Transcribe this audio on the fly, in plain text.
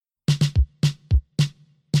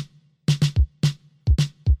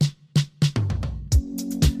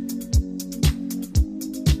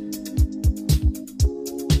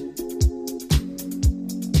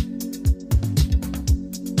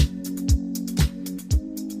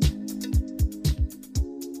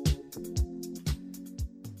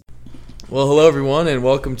Well, hello everyone, and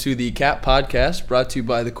welcome to the CAP podcast, brought to you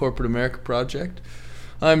by the Corporate America Project.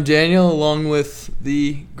 I'm Daniel, along with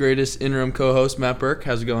the greatest interim co-host, Matt Burke.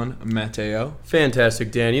 How's it going, Matteo?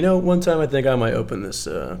 Fantastic, Dan. You know, one time I think I might open this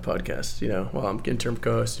podcast, while I'm interim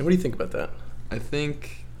co-host. What do you think about that? I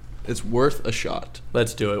think it's worth a shot.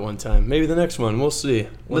 Let's do it one time. Maybe the next one. We'll see.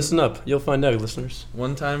 Listen up. You'll find out, listeners.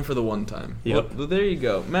 One time for the one time. Yep. Well, there you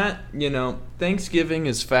go. Matt, Thanksgiving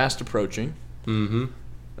is fast approaching. Mm-hmm.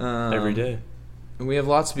 Every day. And we have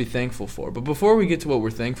lots to be thankful for. But before we get to what we're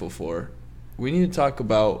thankful for, we need to talk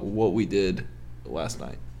about what we did last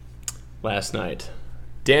night. Last night,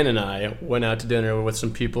 Dan and I went out to dinner with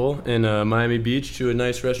some people in Miami Beach to a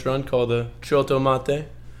nice restaurant called the Chotto Mate.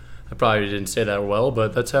 I probably didn't say that well,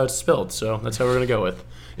 but that's how it's spelled, so that's how we're going to go with.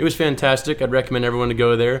 It was fantastic. I'd recommend everyone to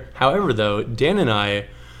go there. However, though, Dan and I,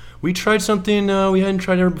 we tried something we hadn't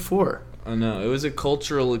tried ever before. I know. It was a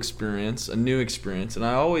cultural experience, a new experience. And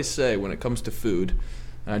I always say when it comes to food,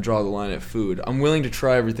 and I draw the line at food, I'm willing to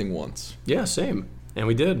try everything once. Yeah, same. And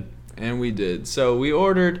we did. So we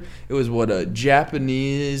ordered, it was a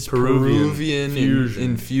Japanese, Peruvian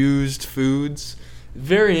infused foods.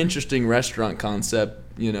 Very interesting restaurant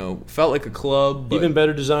concept, felt like a club. Even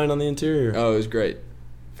better design on the interior. Oh, it was great.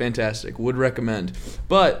 Fantastic. Would recommend.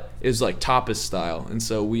 But it was like tapas style. And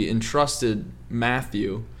so we entrusted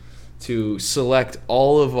Matthew to select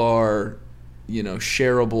all of our,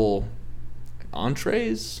 shareable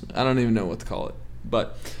entrees. I don't even know what to call it.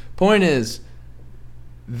 But point is,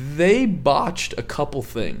 they botched a couple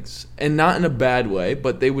things. And not in a bad way,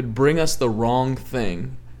 but they would bring us the wrong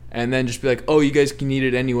thing and then just be like, oh, you guys can eat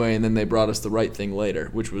it anyway. And then they brought us the right thing later,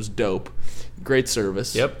 which was dope. Great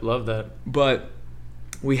service. Yep, love that. But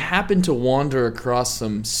we happened to wander across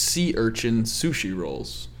some sea urchin sushi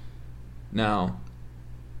rolls. Now,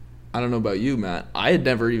 I don't know about you, Matt. I had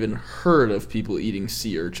never even heard of people eating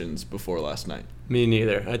sea urchins before last night. Me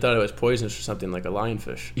neither. I thought it was poisonous or something like a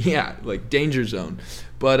lionfish. Yeah, like danger zone.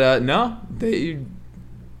 But no, they,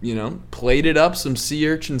 plated up some sea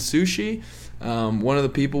urchin sushi. One of the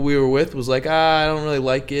people we were with was like, I don't really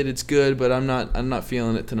like it. It's good, but I'm not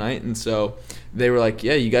feeling it tonight. And so they were like,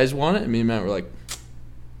 yeah, you guys want it? And me and Matt were like,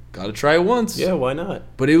 gotta try it once. Yeah, why not?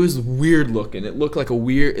 But it was weird looking. It looked like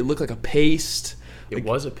a paste. It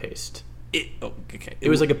was a paste. Okay. It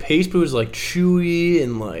was like a paste, but it was like chewy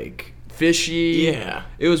and like fishy. Yeah.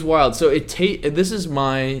 It was wild. So this is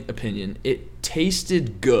my opinion. It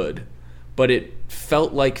tasted good, but it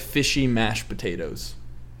felt like fishy mashed potatoes.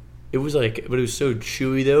 It was but it was so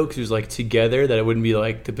chewy though, because it was like together that it wouldn't be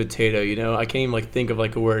like the potato. I can't even think of a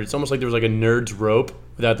word. It's almost like there was a nerd's rope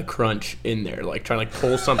without the crunch in there, trying to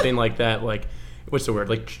pull something like that, what's the word?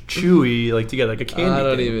 Chewy, together, like a candy. I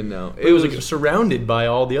don't thing. even know. It was surrounded by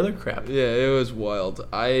all the other crap. Yeah, it was wild.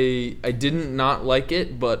 I didn't not like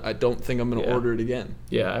it, but I don't think I'm gonna order it again.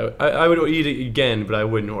 Yeah, I would eat it again, but I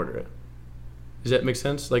wouldn't order it. Does that make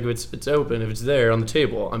sense? If it's open, if it's there on the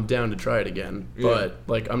table, I'm down to try it again. Yeah.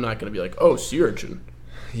 But I'm not gonna be like, oh, sea urchin.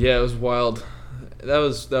 Yeah, it was wild. That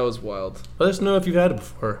was wild. Let us know if you've had it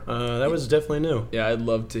before. That was definitely new. Yeah, I'd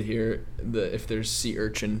love to hear if there's sea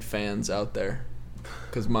urchin fans out there.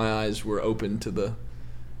 Because my eyes were open to the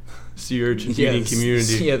sea urchin eating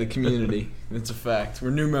community. Yeah, the community. It's a fact. We're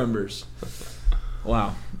new members.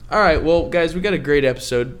 Wow. All right, well, guys, we got a great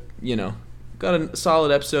episode. Got a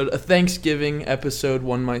solid episode. A Thanksgiving episode,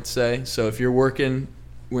 one might say. So if you're working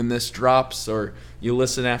when this drops, or you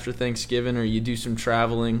listen after Thanksgiving, or you do some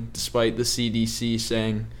traveling, despite the CDC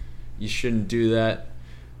saying you shouldn't do that,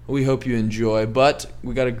 we hope you enjoy. But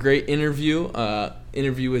we got a great interview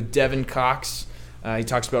with Devin Cox. He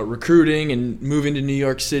talks about recruiting and moving to New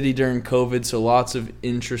York City during COVID, so lots of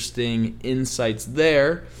interesting insights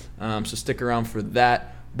there. So stick around for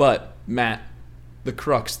that. But, Matt, the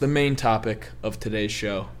crux, the main topic of today's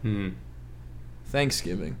show,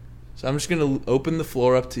 Thanksgiving. So I'm just going to open the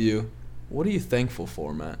floor up to you. What are you thankful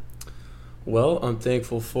for, Matt? Well, I'm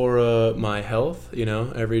thankful for my health.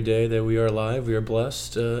 Every day that we are alive, we are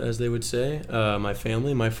blessed, as they would say. My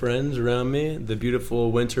family, my friends around me, the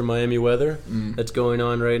beautiful winter Miami weather that's going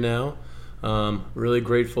on right now. Really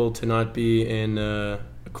grateful to not be in a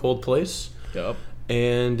cold place. Yep.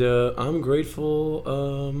 And I'm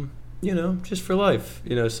grateful, just for life,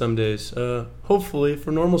 some days. Hopefully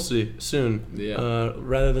for normalcy soon,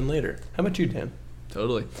 rather than later. How about you, Dan?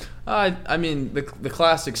 Totally. I mean, the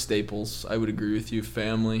classic staples, I would agree with you.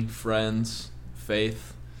 Family, friends,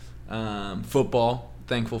 faith, football.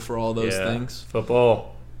 Thankful for all those things.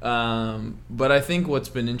 Football. But I think what's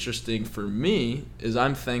been interesting for me is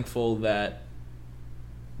I'm thankful that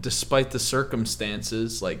despite the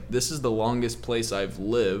circumstances, this is the longest place I've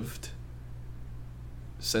lived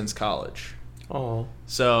since college. Oh.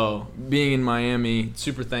 So being in Miami,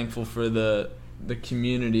 super thankful for the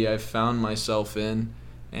community I've found myself in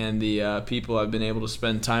and the people I've been able to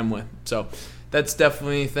spend time with. So that's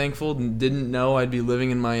definitely thankful. Didn't know I'd be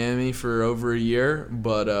living in Miami for over a year,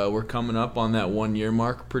 but we're coming up on that 1 year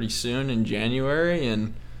mark pretty soon in January,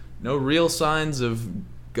 and no real signs of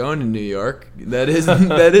going to New York. That is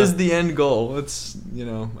the end goal. It's,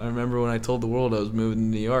 I remember when I told the world I was moving to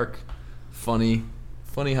New York. Funny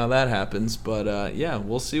how that happens, but yeah,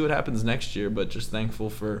 we'll see what happens next year. But just thankful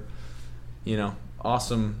for,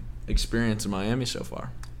 awesome experience in Miami so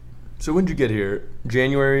far. So when did you get here?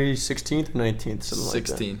 January 16th or 19th?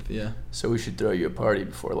 16th, yeah. So we should throw you a party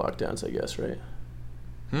before lockdowns, I guess, right?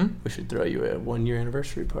 We should throw you a 1 year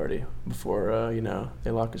anniversary party before, they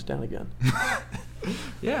lock us down again.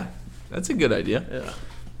 Yeah, that's a good idea. Yeah.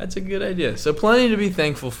 That's a good idea. So plenty to be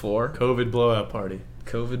thankful for. COVID blowout party.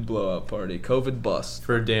 COVID bust.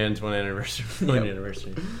 For Dan's 1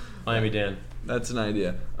 anniversary. Miami Dan. That's an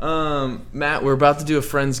idea. Matt, we're about to do a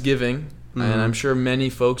Friendsgiving. Mm-hmm. And I'm sure many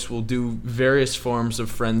folks will do various forms of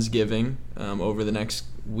Friendsgiving over the next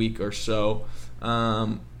week or so.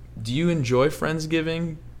 Do you enjoy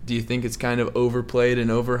Friendsgiving? Do you think it's kind of overplayed and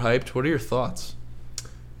overhyped? What are your thoughts?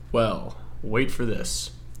 Well, wait for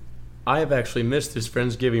this. I have actually missed this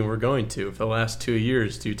Friendsgiving we're going to for the last 2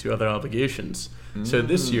 years due to other obligations. Mm-hmm. So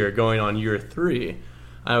this year, going on year 3,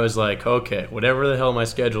 I was like, okay, whatever the hell my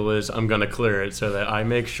schedule is, I'm going to clear it so that I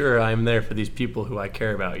make sure I'm there for these people who I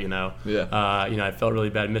care about, Yeah. I felt really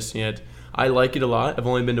bad missing it. I like it a lot. I've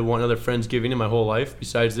only been to one other Friendsgiving in my whole life.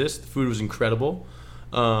 Besides this, the food was incredible.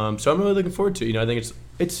 So I'm really looking forward to it. I think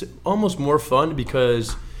it's almost more fun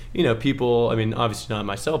because, people, obviously not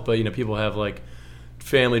myself, but, people have, like,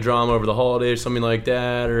 family drama over the holidays, something like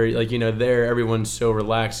that, or there everyone's so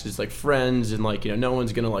relaxed, it's like friends, and no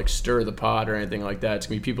one's gonna like stir the pot or anything like that. It's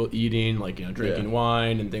gonna be people eating, drinking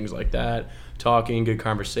wine and things like that, talking, good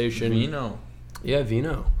conversation. Vino.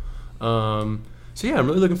 So yeah, I'm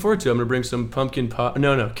really looking forward to it. I'm gonna bring some pumpkin pie.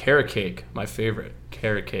 No, carrot cake, my favorite.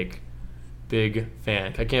 Carrot cake, big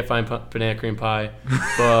fan. I can't find banana cream pie,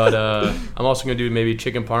 but I'm also gonna do maybe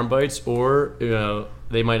chicken parm bites, or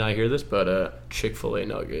they might not hear this, but Chick-fil-A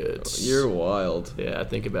nuggets. You're wild. Yeah,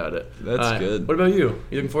 think about it. That's good. What about you?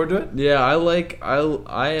 You looking forward to it? Yeah, I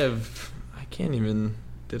can't even,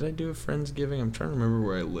 did I do a Friendsgiving? I'm trying to remember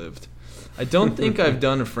where I lived. I don't think I've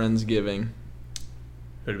done a Friendsgiving.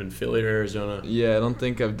 It would have been Philly or Arizona. Yeah, I don't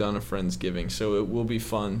think I've done a Friendsgiving, so it will be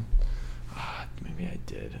fun. Maybe I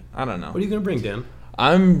did. I don't know. What are you going to bring, Dan?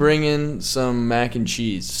 I'm bringing some mac and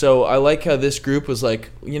cheese. So I like how this group was like,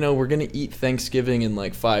 we're going to eat Thanksgiving in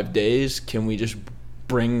like 5 days. Can we just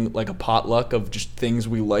bring like a potluck of just things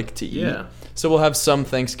we like to eat? Yeah. So we'll have some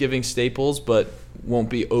Thanksgiving staples, but won't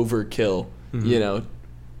be overkill,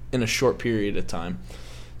 in a short period of time.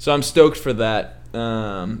 So I'm stoked for that.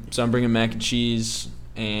 So I'm bringing mac and cheese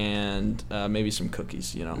and maybe some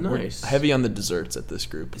cookies, Nice. We're heavy on the desserts at this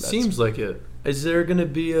group. Seems like it. Is there going to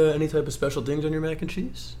be any type of special things on your mac and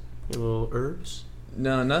cheese? Any little herbs?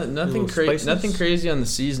 No, nothing crazy. Nothing crazy on the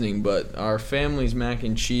seasoning, but our family's mac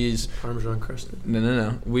and cheese. Parmesan crusted?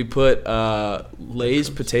 No. We put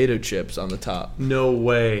Lay's potato chips on the top. No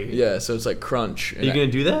way. Yeah, so it's like crunch. Are you going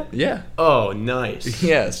to do that? Yeah. Oh, nice.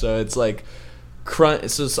 Yeah, so it's like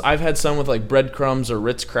crunch. So I've had some with like breadcrumbs or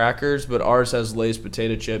Ritz crackers, but ours has Lay's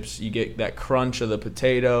potato chips. You get that crunch of the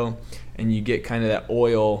potato, and you get kind of that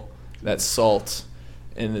oil, that salt,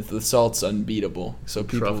 and the salt's unbeatable. So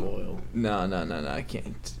people, truffle oil. No, I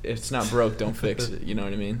can't. If it's not broke, don't fix it. You know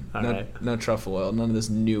what I mean? No truffle oil. None of this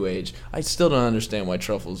new age. I still don't understand why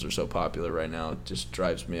truffles are so popular right now. It just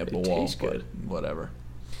drives me up a wall. Tastes good. Whatever.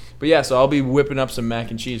 But yeah, so I'll be whipping up some mac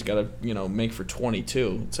and cheese. Got to make for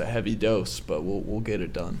 22. It's a heavy dose, but we'll get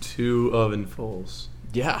it done. 2 ovenfuls.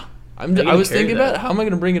 Yeah, I was thinking about how am I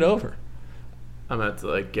going to bring it over. I'm going to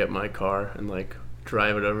have to get my car and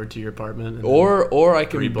drive it over to your apartment. And or I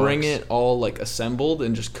can bring it all assembled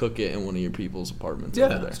and just cook it in one of your people's apartments.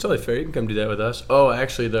 Yeah, it's totally fair. You can come do that with us. Oh,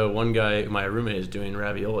 actually, one guy, my roommate, is doing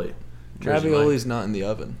ravioli. Ravioli's not in the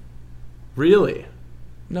oven. Really?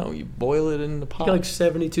 No, you boil it in the pot. You got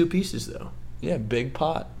 72 pieces though. Yeah, big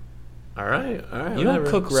pot. All right. You don't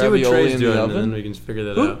cook ravioli in the oven. And then we can figure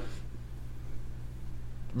that out.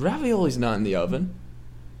 Ravioli's not in the oven.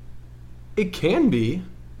 It can be.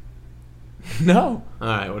 No. All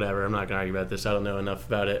right, whatever. I'm not gonna argue about this. I don't know enough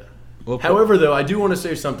about it. However, though, I do want to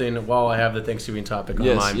say something while I have the Thanksgiving topic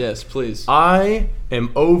on mind. Yes, please. I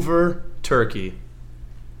am over turkey.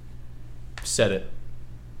 Said it.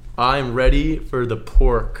 I'm ready for the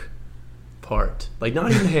pork part. Like,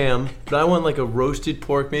 not even ham, but I want like a roasted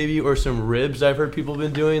pork maybe, or some ribs I've heard people have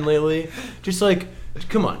been doing lately. Just like,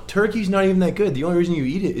 come on, turkey's not even that good. The only reason you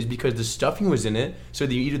eat it is because the stuffing was in it, so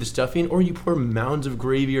that you eat the stuffing, or you pour mounds of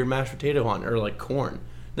gravy or mashed potato on, or like corn.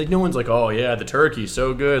 Like, no one's like, oh yeah, the turkey's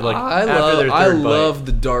so good. Like, I love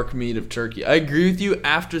the dark meat of turkey. I agree with you.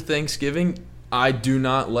 After Thanksgiving, I do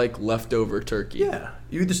not like leftover turkey. Yeah.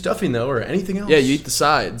 You eat the stuffing, though, or anything else. Yeah, you eat the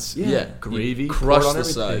sides. Yeah. Gravy. Crush the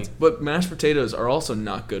sides. But mashed potatoes are also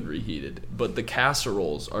not good reheated. But the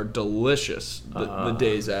casseroles are delicious the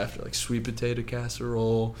days after. Like sweet potato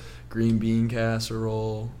casserole, green bean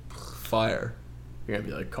casserole. Fire. You're going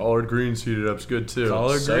to be like, collard greens heated up's good, too.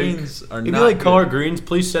 Collard greens are not If you like good. collard greens,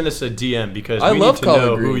 please send us a DM, because we love need to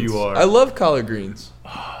know greens. who you are. I love collard greens.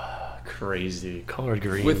 Crazy. Collard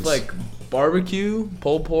greens. With, like, barbecue,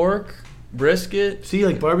 pulled pork, brisket. See,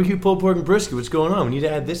 like barbecue, pulled pork, and brisket. What's going on? We need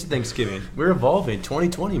to add this to Thanksgiving. We're evolving.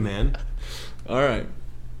 2020, man. All right.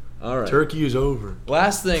 Turkey is over.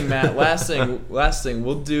 Last thing, Matt. Last thing.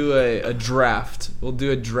 We'll do a draft. We'll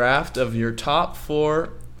do a draft of your top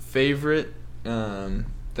 4 favorite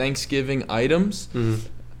Thanksgiving items.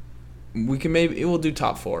 Mm-hmm. We'll do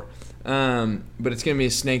top 4. But it's gonna be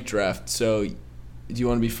a snake draft. So, do you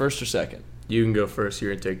want to be first or second? You can go first.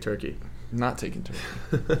 You're gonna take turkey. I'm not taking turkey.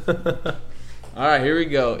 All right, here we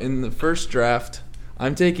go. In the first draft,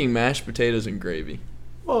 I'm taking mashed potatoes and gravy.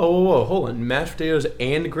 Whoa, hold on. Mashed potatoes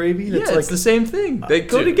and gravy? That's it's the same thing. They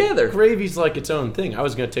go together. Gravy's like its own thing. I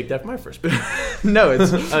was going to take that for my first pick. No, I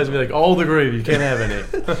was going to be like, all the gravy. You can't have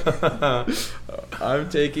any. I'm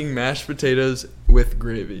taking mashed potatoes with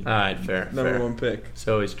gravy. All right, fair. Number 1 pick.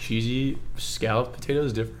 So is cheesy scalloped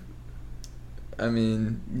potatoes different? I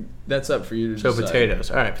mean, that's up for you to decide. So potatoes.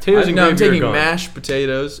 All right, potatoes and gravy. I'm taking mashed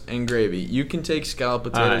potatoes and gravy. You can take scalloped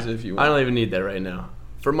potatoes if you want. I don't even need that right now.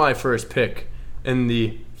 For my first pick in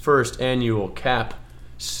the first annual CAP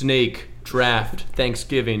Snake Draft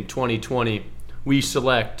Thanksgiving 2020, we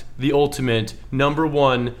select the ultimate number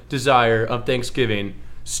 1 desire of Thanksgiving: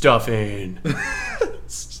 stuffing.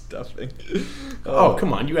 Stuffing. Oh,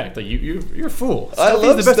 come on! You act like you're a fool. I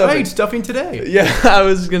love the best. stuffing. I ate stuffing today. Yeah, I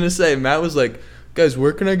was gonna say. Matt was like, "Guys,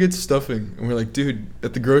 where can I get stuffing?" And we're like, "Dude,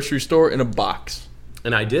 at the grocery store in a box."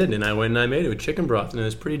 And I did, and I went and I made it with chicken broth, and it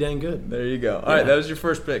was pretty dang good. There you go. All right, that was your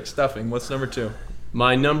first pick, stuffing. What's number 2?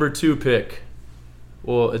 My number 2 pick.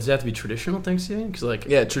 Well, does that have to be traditional Thanksgiving?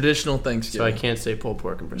 Traditional Thanksgiving. So I can't say pulled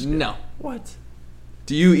pork and brisket. No. What?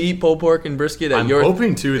 Do you eat pulled pork and brisket at I'm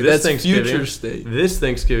hoping to. This that's Thanksgiving. Future state. This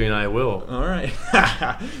Thanksgiving I will. All right.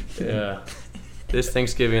 Yeah. This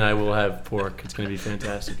Thanksgiving I will have pork. It's going to be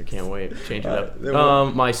fantastic. I can't wait. Change it up.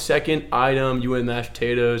 My second item, you went mashed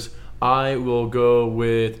potatoes. I will go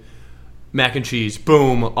with mac and cheese.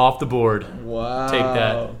 Boom. Off the board. Wow. Take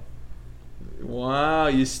that. Wow.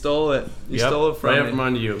 You stole it. You stole it from me. Right from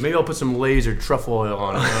under you. Maybe I'll put some laser truffle oil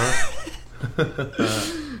on it,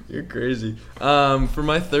 huh? You're crazy. For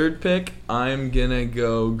my third pick, I'm going to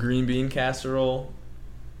go green bean casserole.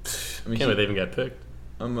 Can't believe they even got picked.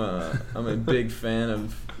 I'm a big fan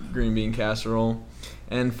of green bean casserole.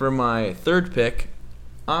 And for my third pick,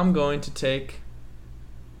 I'm going to take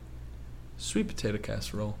sweet potato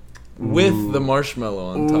casserole with the marshmallow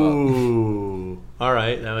on top. Ooh. All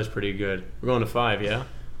right, that was pretty good. We're going to 5, yeah?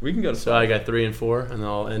 We can go to 5. So I got 3 and 4, and then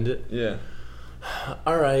I'll end it. Yeah.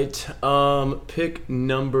 All right. Pick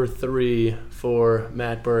number 3 for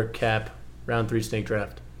Matt Burke Cap Round 3 Snake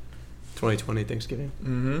Draft 2020 Thanksgiving.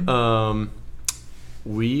 Mm-hmm.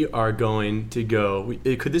 We are going to go.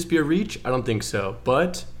 Could this be a reach? I don't think so.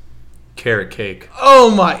 But carrot cake. Oh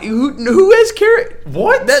my! Who has carrot?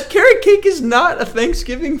 What? That carrot cake is not a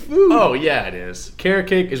Thanksgiving food. Oh yeah, it is. Carrot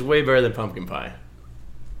cake is way better than pumpkin pie.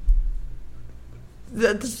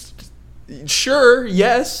 That's sure,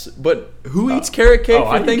 yes, but who eats carrot cake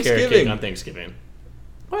for Thanksgiving? Carrot cake on Thanksgiving.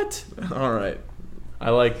 What? All right. I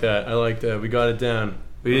like that. We got it down.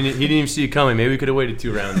 He didn't even see it coming. Maybe we could have waited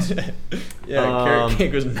 2 rounds. Yeah, carrot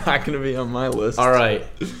cake was not going to be on my list. All right.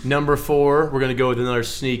 Number 4, we're going to go with another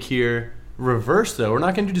sneak here. Reverse, though. We're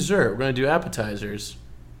not going to do dessert. We're going to do appetizers.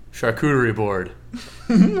 Charcuterie board.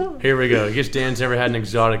 Here we go. I guess Dan's never had an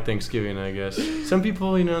exotic Thanksgiving, I guess. Some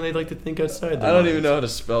people, they like to think outside the I don't even know how to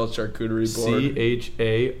spell charcuterie board.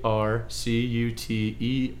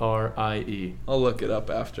 CHARCUTERIE. I'll look it up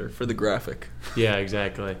after for the graphic. Yeah,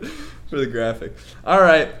 exactly. For the graphic. All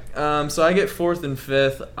right. So I get 4th and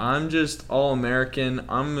 5th. I'm just all American.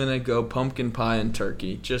 I'm going to go pumpkin pie and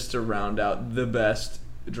turkey just to round out the best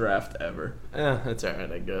draft ever. That's all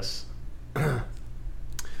right, I guess.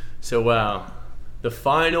 So, wow. The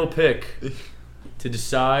final pick to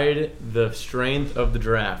decide the strength of the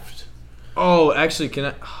draft. Oh, actually, can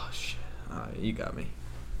I? Oh, shit. You got me.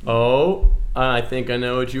 Oh, I think I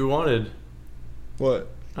know what you wanted. What?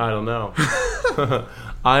 I don't know.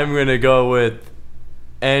 I'm going to go with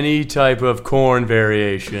any type of corn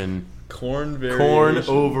variation. Corn variation. Corn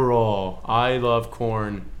overall. I love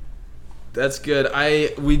corn. That's good.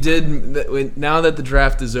 Now that the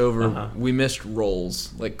draft is over, we missed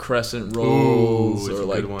rolls, like crescent rolls or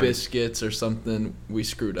like biscuits or something. We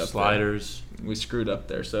screwed up. Sliders. We screwed up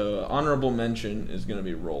there. So honorable mention is going to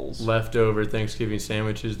be rolls. Leftover Thanksgiving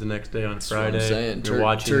sandwiches the next day on Friday. That's what I'm saying. You're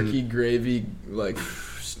watching turkey gravy, like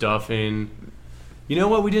stuffing. You know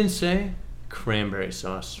what we didn't say? Cranberry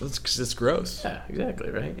sauce. It's gross. Yeah, exactly,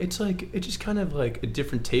 right? It's just kind of like a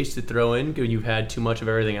different taste to throw in when you've had too much of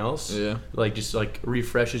everything else. Yeah. Like just like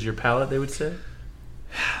refreshes your palate, they would say.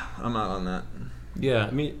 I'm out on that.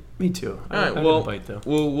 Yeah, me too. All right, well, bite, though.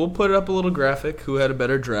 We'll put up a little graphic. Who had a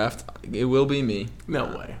better draft? It will be me. No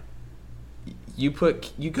way. You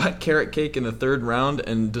got carrot cake in the 3rd round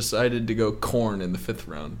and decided to go corn in the 5th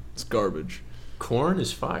round. It's garbage. Corn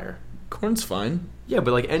is fire. Corn's fine. Yeah,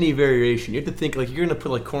 but like any variation, you have to think like you're gonna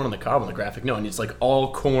put like corn on the cob on the graphic. No, and it's like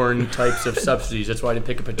all corn types of subsidies. That's why I didn't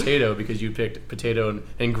pick a potato, because you picked potato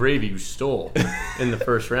and gravy. You stole in the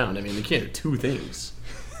 1st round. I mean, you can't do 2 things.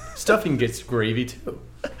 Stuffing gets gravy too.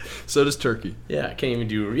 So does turkey. Yeah, I can't even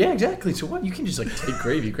do. Yeah, exactly. So what? You can just like take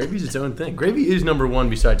gravy. Gravy's its own thing. Gravy is number 1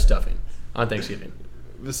 besides stuffing on Thanksgiving.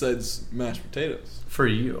 Besides mashed potatoes. For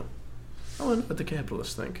you. I wonder what the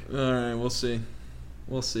capitalists think. All right, we'll see.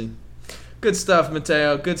 Good stuff,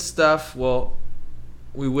 Mateo. Good stuff. Well,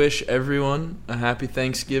 we wish everyone a happy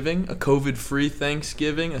Thanksgiving, a COVID-free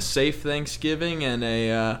Thanksgiving, a safe Thanksgiving, and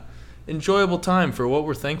a enjoyable time for what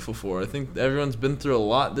we're thankful for. I think everyone's been through a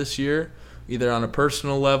lot this year, either on a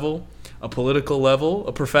personal level, a political level,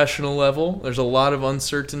 a professional level. There's a lot of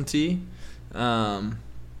uncertainty.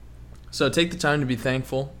 So take the time to be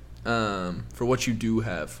thankful for what you do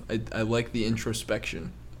have. I like the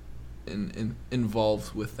introspection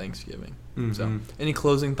involved with Thanksgiving. Mm-hmm. So, any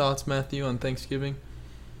closing thoughts, Matthew, on Thanksgiving?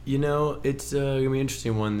 You know, it's gonna be an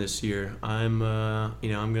interesting one this year. I'm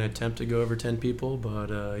gonna attempt to go over 10 people, but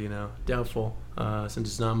doubtful since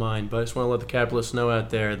it's not mine. But I just want to let the capitalists know out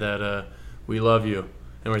there that we love you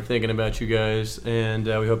and we're thinking about you guys, and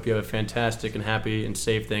we hope you have a fantastic and happy and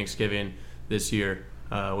safe Thanksgiving this year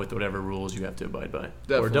with whatever rules you have to abide by.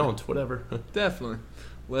 Definitely. Or don't, whatever. Definitely.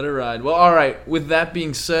 Let it ride. Well, all right. With that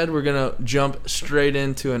being said, we're going to jump straight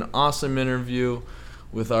into an awesome interview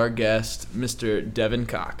with our guest, Mr. Devin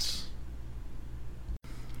Cox.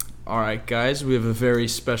 All right, guys. We have a very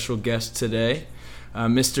special guest today,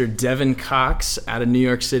 Mr. Devin Cox out of New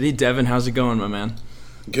York City. Devin, how's it going, my man?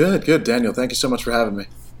 Good, Daniel. Thank you so much for having me.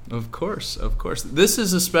 Of course. This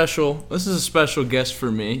is a special guest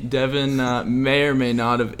for me. Devin may or may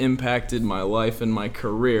not have impacted my life and my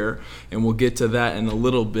career, and we'll get to that in a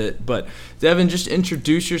little bit. But Devin, just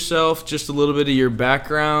introduce yourself, just a little bit of your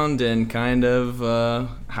background, and kind of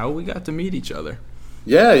how we got to meet each other.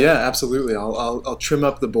 Yeah, absolutely. I'll trim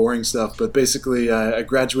up the boring stuff, but basically I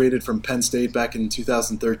graduated from Penn State back in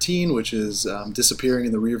 2013, which is disappearing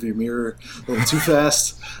in the rearview mirror a little too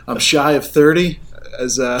fast. I'm shy of 30,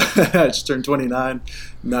 as I just turned 29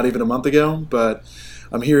 not even a month ago, but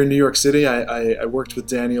I'm here in New York City. I worked with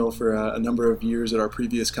Daniel for a number of years at our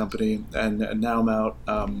previous company, and now I'm out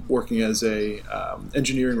working as a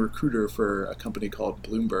engineering recruiter for a company called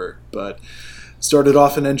Bloomberg. But started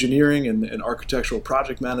off in engineering and architectural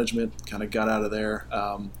project management, kind of got out of there.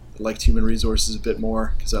 I liked human resources a bit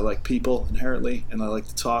more because I like people inherently, and I like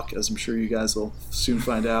to talk, as I'm sure you guys will soon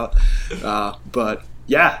find out. But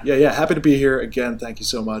yeah, happy to be here again. Thank you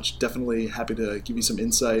so much. Definitely happy to give you some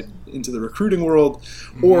insight into the recruiting world,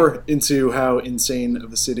 or into how insane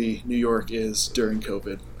of a city New York is during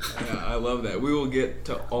COVID. Yeah, I love that. We will get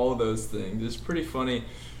to all those things. It's pretty funny.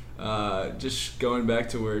 Just going back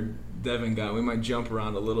to where Devin got, we might jump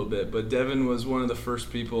around a little bit, but Devin was one of the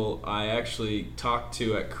first people I actually talked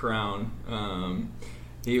to at Crown.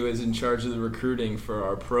 He was in charge of the recruiting for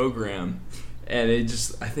our program, and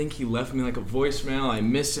I think he left me like a voicemail. I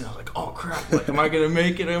missed it. I was like, oh crap, like, am I going to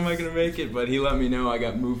make it? But he let me know I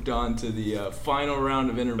got moved on to the final round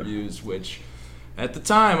of interviews, which at the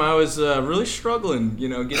time I was really struggling,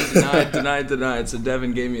 getting denied. So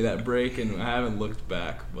Devin gave me that break, and I haven't looked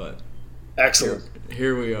back, but excellent.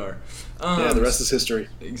 Here we are. The rest is history.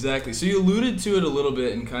 Exactly. So you alluded to it a little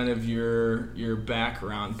bit in kind of your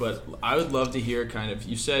background, but I would love to hear kind of,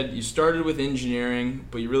 you said you started with engineering,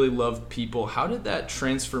 but you really loved people. How did that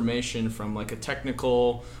transformation from like a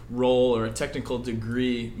technical role or a technical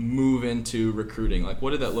degree move into recruiting? Like,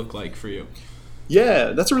 what did that look like for you?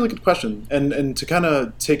 Yeah, that's a really good question, and to kind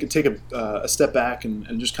of take a step back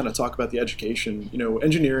and just kind of talk about the education.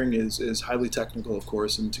 Engineering is highly technical, of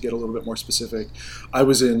course, and to get a little bit more specific, I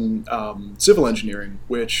was in civil engineering,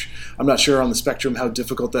 which I'm not sure on the spectrum how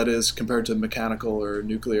difficult that is compared to mechanical or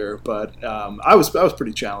nuclear, but I was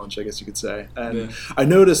pretty challenged, I guess you could say, and I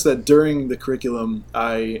noticed that during the curriculum,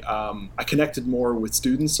 I connected more with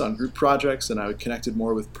students on group projects, and I connected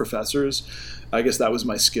more with professors. I guess that was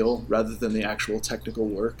my skill rather than the actual technical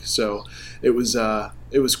work. So it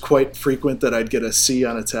was quite frequent that I'd get a C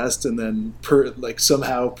on a test and then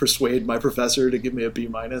somehow persuade my professor to give me a B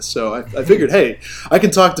minus. So I figured, hey, I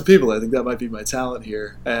can talk to people. I think that might be my talent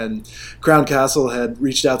here. And Crown Castle had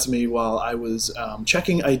reached out to me while I was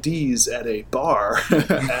checking IDs at a bar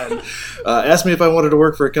and asked me if I wanted to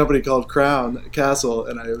work for a company called Crown Castle.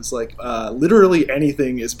 And I was like, literally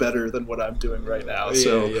anything is better than what I'm doing right now.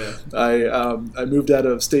 I moved out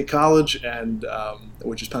of State College, and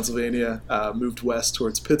which is Pennsylvania, moved west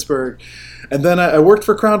towards Pittsburgh. And then I worked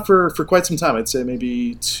for Crown for quite some time. I'd say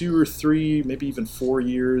maybe 2 or 3, maybe even 4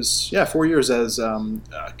 years. Yeah, 4 years as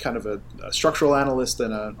kind of a structural analyst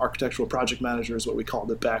and an architectural project manager is what we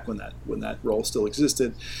called it back when that role still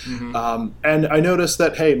existed. Mm-hmm. And I noticed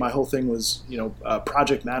that, hey, my whole thing was,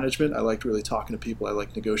 project management. I liked really talking to people. I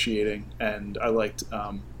liked negotiating. And I liked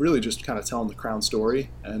really just kind of telling the Crown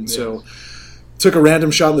story. And so took a random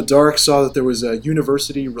shot in the dark, saw that there was a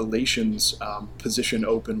university relations position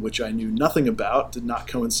open, which I knew nothing about, did not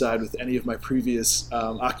coincide with any of my previous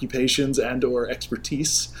occupations and or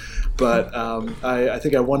expertise. But I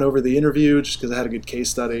think I won over the interview just because I had a good case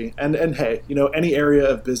study. And hey, any area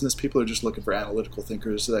of business, people are just looking for analytical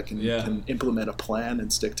thinkers that can implement a plan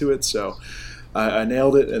and stick to it. So I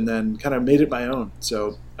nailed it and then kind of made it my own.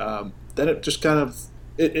 So then it just kind of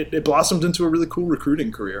it blossomed into a really cool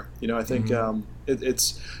recruiting career. I think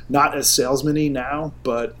it's not as salesman-y now,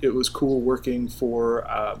 but it was cool working for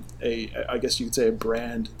I guess you could say a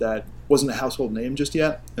brand that wasn't a household name just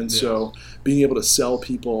yet. And so being able to sell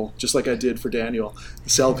people, just like I did for Daniel,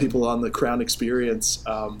 sell people on the Crown experience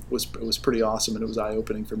was pretty awesome, and it was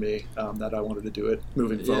eye-opening for me that I wanted to do it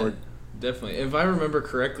moving forward. Definitely. If I remember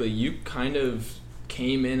correctly, you kind of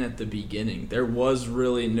came in at the beginning. There was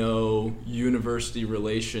really no university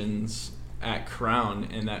relations at Crown,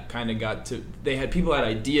 and that kind of they had people had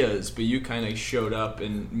ideas, but you kind of showed up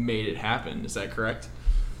and made it happen. Is that correct?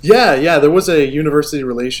 Yeah, there was a university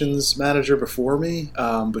relations manager before me,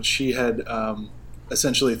 but she had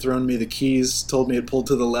essentially thrown me the keys, told me it pulled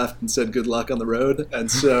to the left, and said good luck on the road. And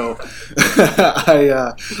so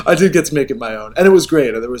I did get to make it my own, and it was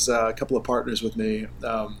great. There was a couple of partners with me.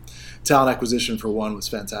 Talent acquisition, for one, was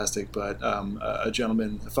fantastic, but a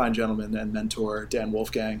fine gentleman and mentor, Dan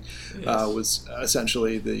Wolfgang, was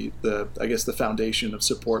essentially the I guess the foundation of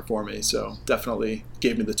support for me. So definitely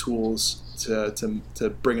gave me the tools to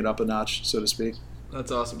bring it up a notch, so to speak.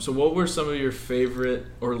 That's awesome. So what were some of your favorite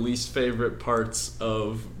or least favorite parts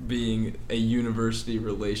of being a university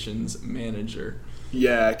relations manager?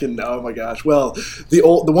 Yeah, I can. Oh my gosh. Well, the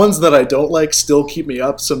ones that I don't like still keep me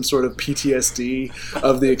up, some sort of PTSD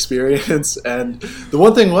of the experience. And the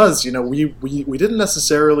one thing was, we didn't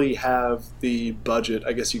necessarily have the budget,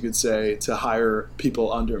 I guess you could say, to hire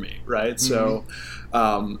people under me, right? Mm-hmm. So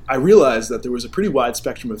I realized that there was a pretty wide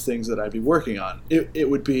spectrum of things that I'd be working on. It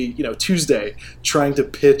would be, Tuesday, trying to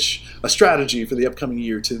pitch a strategy for the upcoming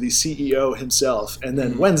year to the CEO himself. And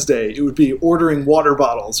then Wednesday, it would be ordering water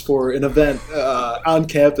bottles for an event on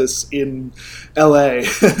campus in LA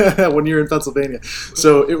when you're in Pennsylvania.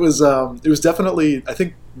 So it was definitely, I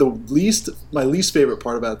think my least favorite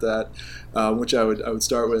part about that, which I would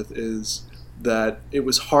start with, is that it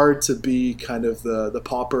was hard to be kind of the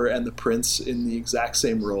pauper and the prince in the exact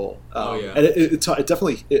same role. And it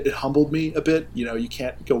definitely humbled me a bit. You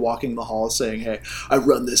can't go walking the halls saying, "Hey, I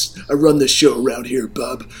run this show around here,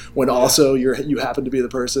 bub," when also you happen to be the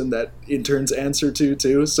person that interns answer to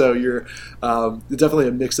too. So you're definitely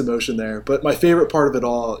a mixed emotion there. But my favorite part of it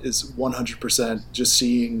all is 100% just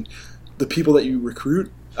seeing the people that you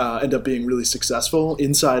recruit end up being really successful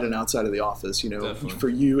inside and outside of the office. Definitely. For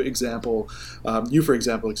you, for example,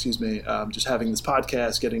 just having this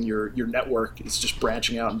podcast, getting your network is just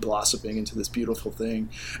branching out and blossoming into this beautiful thing.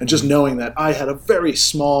 And just knowing that I had a very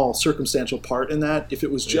small circumstantial part in that, if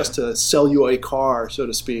it was just to sell you a car, so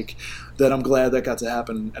to speak, then I'm glad that got to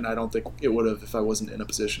happen. And I don't think it would have if I wasn't in a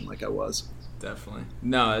position like I was. Definitely.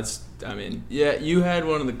 No, you had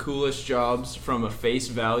one of the coolest jobs from a face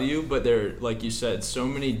value, but there, like you said, so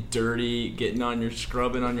many dirty,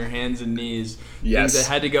 scrubbing on your hands and knees, things that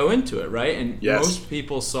had to go into it, right? And most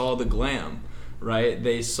people saw the glam, right?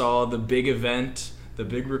 They saw the big event, the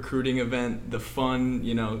big recruiting event, the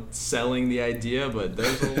fun, selling the idea, but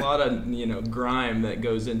there's a lot of, grime that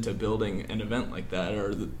goes into building an event like that,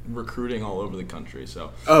 or the recruiting all over the country.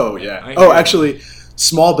 So. Oh, yeah. Oh, actually,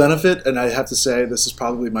 small benefit, and I have to say this is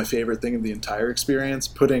probably my favorite thing of the entire experience,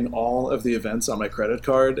 putting all of the events on my credit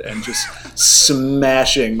card and just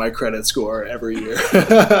smashing my credit score every year.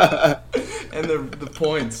 And the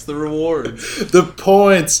points, the rewards. The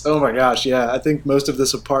points. Oh my gosh, yeah. I think most of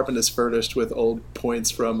this apartment is furnished with old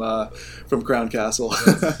points from Crown Castle.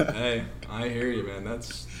 Hey, I hear you, man.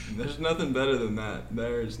 There's nothing better than that.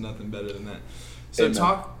 There's nothing better than that. So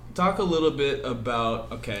Amen. Talk a little bit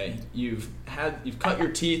about, you've cut your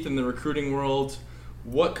teeth in the recruiting world.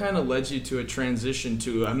 What kind of led you to a transition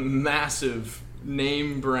to a massive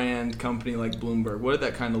name brand company like Bloomberg? What did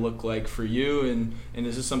that kind of look like for you? And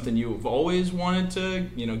is this something you've always wanted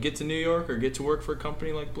to, get to New York or get to work for a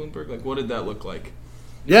company like Bloomberg? Like, what did that look like?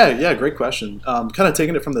 Yeah, great question. Kind of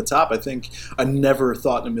taking it from the top, I think I never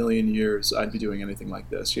thought in a million years I'd be doing anything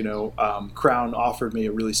like this. Crown offered me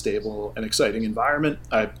a really stable and exciting environment.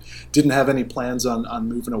 I didn't have any plans on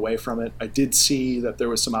moving away from it. I did see that there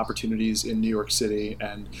was some opportunities in New York City,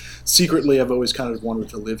 and secretly I've always kind of wanted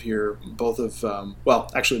to live here. Both of,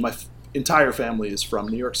 actually my entire family is from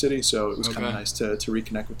New York City, so it was kind of nice to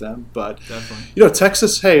reconnect with them. But definitely.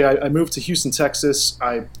 Texas, hey, I moved to Houston, Texas.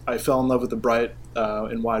 I fell in love with the bright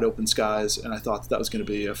and wide open skies, and I thought that was going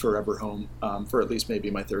to be a forever home for at least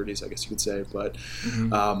maybe my 30s, I guess you could say. But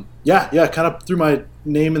kind of threw my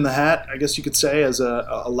name in the hat, I guess you could say, as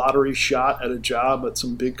a lottery shot at a job at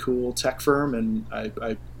some big cool tech firm, and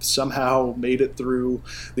I somehow made it through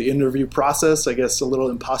the interview process. I guess a little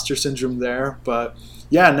imposter syndrome there, but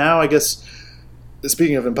now I guess,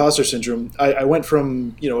 speaking of imposter syndrome, I went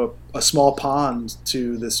from a small pond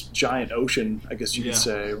to this giant ocean, I guess you could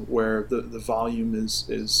say, where the volume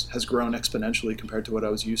has grown exponentially compared to what I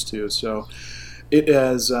was used to. So it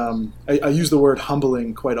has I use the word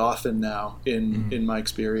humbling quite often now in my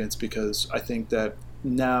experience, because I think that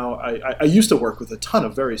now I used to work with a ton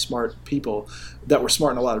of very smart people that were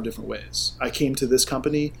smart in a lot of different ways. I came to this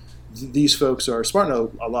company. These folks are smart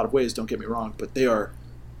in a lot of ways, don't get me wrong, but they are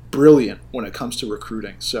brilliant when it comes to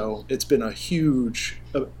recruiting. So it's been a huge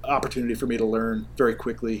opportunity for me to learn very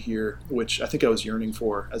quickly here, which I think I was yearning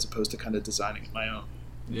for, as opposed to kind of designing it my own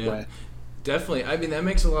way. Definitely. I mean, that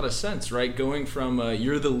makes a lot of sense, right? Going from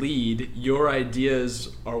you're the lead, your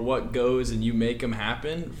ideas are what goes and you make them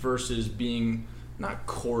happen, versus being not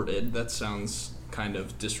courted. That sounds kind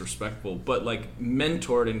of disrespectful, but like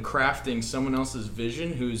mentored and crafting someone else's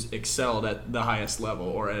vision who's excelled at the highest level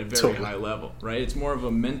or at a very high level, right? It's more of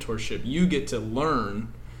a mentorship. You get to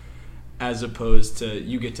learn as opposed to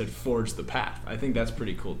you get to forge the path. I think that's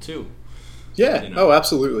pretty cool too. Yeah. Oh,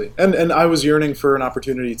 absolutely. And I was yearning for an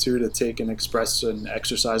opportunity too to take and express and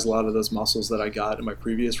exercise a lot of those muscles that I got in my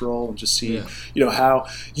previous role, and just see, how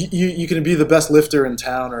you can be the best lifter in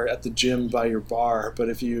town or at the gym by your bar, but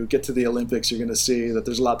if you get to the Olympics, you're going to see that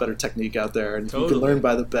there's a lot better technique out there, and if you can learn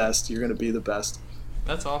by the best, you're going to be the best.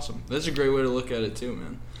 That's awesome. That's a great way to look at it too,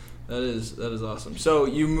 man. That is awesome. So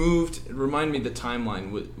you moved. Remind me the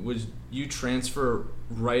timeline. Was you transfer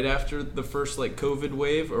right after the first COVID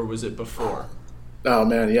wave, or was it before? Oh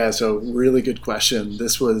man, yeah. So really good question.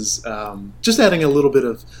 This was just adding a little bit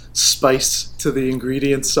of spice to the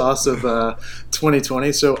ingredient sauce of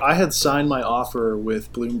 2020. So I had signed my offer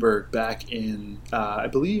with Bloomberg back in I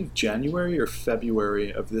believe January or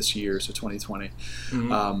February of this year, so 2020.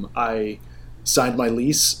 Mm-hmm. I signed my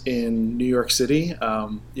lease in New York City,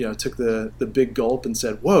 took the big gulp and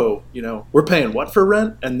said, whoa, we're paying what for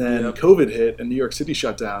rent? And then COVID hit and New York City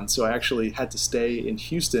shut down. So I actually had to stay in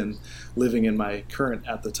Houston, living in my current,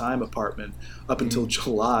 at the time, apartment up until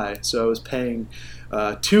July. So I was paying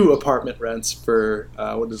 2 apartment rents for,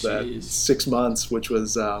 6 months, which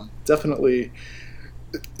was definitely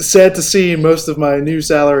sad to see most of my new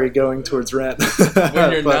salary going towards rent.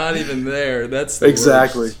 When you're not even there, that's the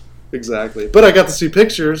worst. Exactly. But I got to see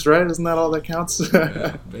pictures, right? Isn't that all that counts?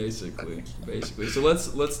 Yeah, basically. So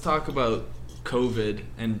let's talk about COVID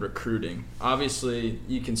and recruiting. Obviously,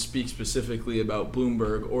 you can speak specifically about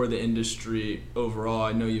Bloomberg or the industry overall.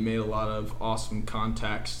 I know you made a lot of awesome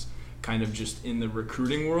contacts kind of just in the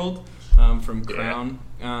recruiting world from Crown.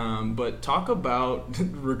 But talk about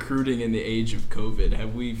recruiting in the age of COVID.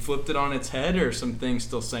 Have we flipped it on its head, or are some things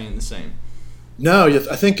still staying the same? No,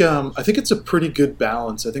 I think it's a pretty good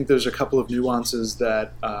balance. I think there's a couple of nuances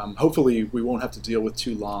that hopefully we won't have to deal with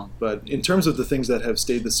too long. But in terms of the things that have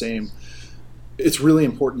stayed the same, it's really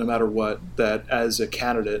important no matter what that as a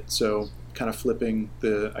candidate, so kind of flipping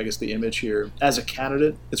the image here. As a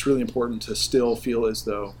candidate, it's really important to still feel as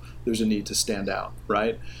though there's a need to stand out,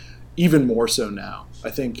 right? Even more so now. I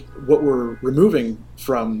think what we're removing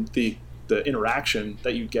from the interaction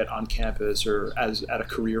that you get on campus or as at a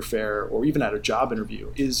career fair or even at a job interview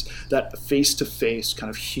is that face-to-face kind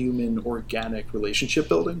of human organic relationship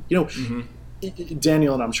building.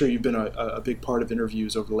 Daniel, and I'm sure you've been a big part of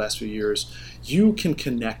interviews over the last few years, you can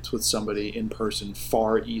connect with somebody in person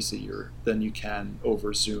far easier than you can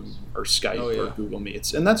over Zoom or Skype or Google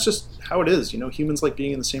Meets. And that's just how it is. Humans like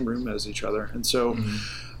being in the same room as each other. And so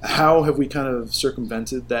how have we kind of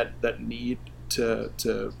circumvented that need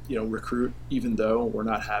to recruit, even though we're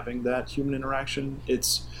not having that human interaction?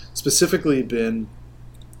 It's specifically been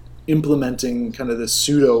implementing kind of this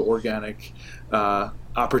pseudo-organic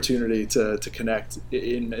opportunity to connect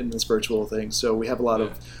in this virtual thing. So we have a lot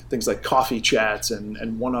of things like coffee chats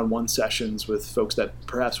and one-on-one sessions with folks that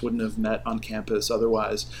perhaps wouldn't have met on campus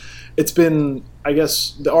otherwise. It's been, I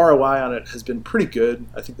guess, the ROI on it has been pretty good.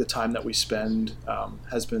 I think the time that we spend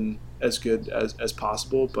has been as good as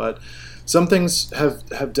possible, but some things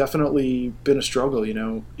have definitely been a struggle.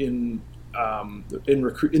 In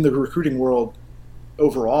the recruiting world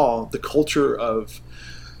overall, the culture of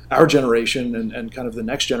our generation and kind of the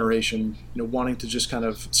next generation, wanting to just kind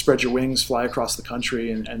of spread your wings, fly across the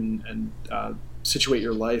country and situate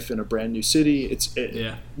your life in a brand new city. It's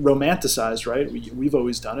romanticized, right? We've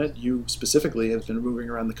always done it. You specifically have been moving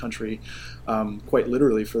around the country quite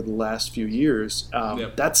literally for the last few years.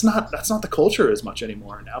 That's not the culture as much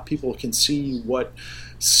anymore. Now people can see what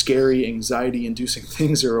scary, anxiety-inducing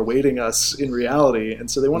things are awaiting us in reality,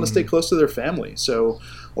 and so they want to stay close to their family. So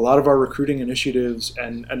a lot of our recruiting initiatives,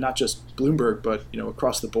 and not just Bloomberg, but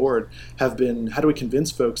across the board, have been, how do we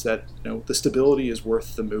convince folks that the stability is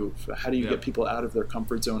worth the move? How do you get people out of their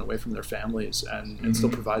comfort zone, away from their families, and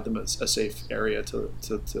still provide them a safe area to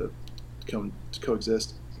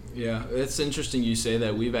coexist? Yeah, it's interesting you say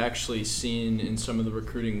that. We've actually seen in some of the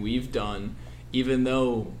recruiting we've done, even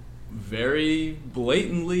though very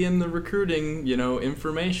blatantly in the recruiting,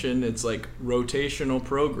 information, it's like rotational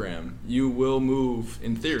program. You will move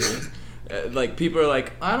in theory. Like people are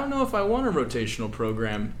like, I don't know if I want a rotational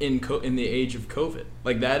program in the age of COVID.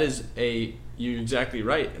 Like that is you're exactly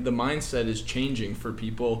right. The mindset is changing for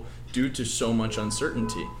people due to so much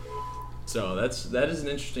uncertainty. So that is an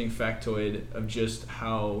interesting factoid of just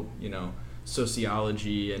how,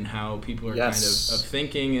 sociology and how people are kind of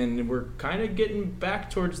thinking, and we're kind of getting back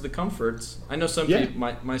towards the comforts. I know some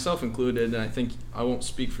people, myself included, and I think I won't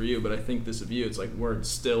speak for you, but I think this of you, it's like we're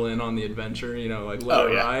still in on the adventure, let it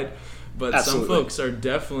ride. But Absolutely. Some folks are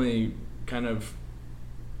definitely kind of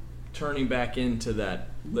turning back into that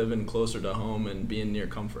living closer to home and being near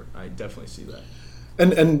comfort. I definitely see that.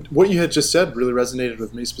 And what you had just said really resonated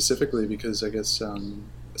with me specifically because I guess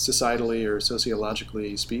societally or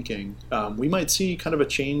sociologically speaking, we might see kind of a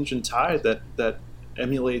change in tide that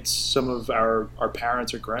emulates some of our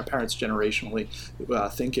parents or grandparents generationally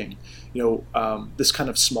thinking. This kind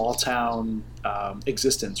of small town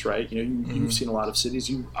existence, right? You've seen a lot of cities.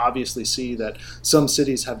 You obviously see that some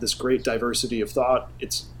cities have this great diversity of thought.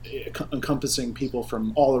 It's encompassing people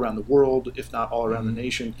from all around the world, if not all around the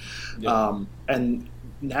nation. And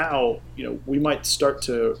now, we might start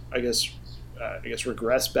to, I guess,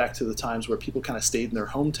 regress back to the times where people kind of stayed in their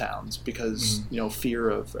hometowns because, fear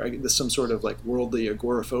of some sort of like worldly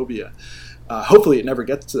agoraphobia. Hopefully it never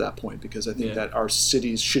gets to that point because I think that our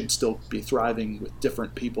cities should still be thriving with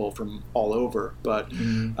different people from all over. But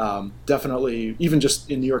definitely, even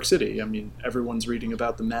just in New York City, I mean, everyone's reading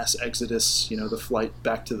about the mass exodus, the flight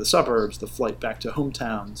back to the suburbs, the flight back to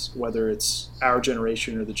hometowns, whether it's our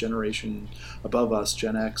generation or the generation above us,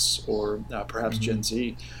 Gen X, or perhaps Gen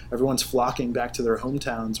Z. Everyone's flocking back to their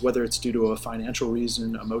hometowns, whether it's due to a financial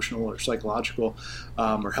reason, emotional or psychological,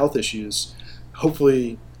 or health issues.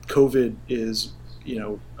 Hopefully, COVID is,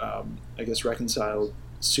 reconciled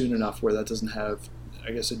soon enough where that doesn't have,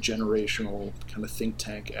 a generational kind of think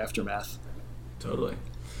tank aftermath. Totally.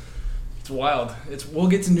 It's wild. We'll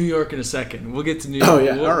get to New York in a second. We'll get to New York. Oh,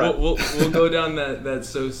 yeah. All right. We'll go down that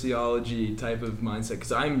sociology type of mindset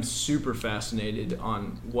because I'm super fascinated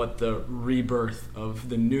on what the rebirth of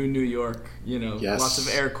the new New York, lots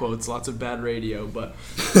of air quotes, lots of bad radio, but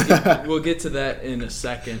we'll get to that in a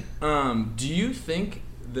second. Do you think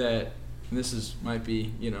that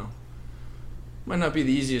might not be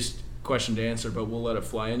the easiest question to answer, but we'll let it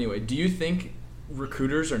fly anyway. Do you think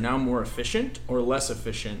recruiters are now more efficient or less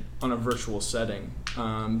efficient on a virtual setting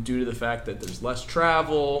due to the fact that there's less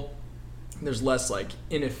travel, there's less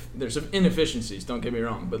there's inefficiencies, don't get me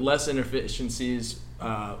wrong, but less inefficiencies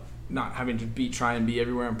not having to try and be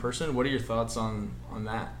everywhere in person. What are your thoughts on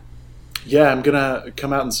that? Yeah, I'm going to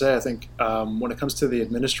come out and say I think when it comes to the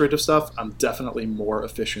administrative stuff, I'm definitely more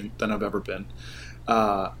efficient than I've ever been.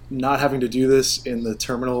 Not having to do this in the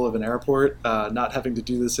terminal of an airport, not having to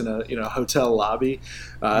do this in a hotel lobby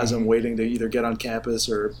as I'm waiting to either get on campus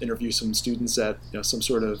or interview some students at some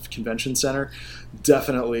sort of convention center,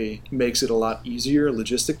 definitely makes it a lot easier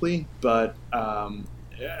logistically. But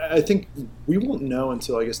I think we won't know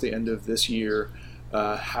until I guess the end of this year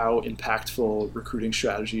how impactful recruiting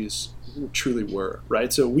strategies truly were,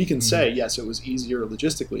 right? So we can say, yes, it was easier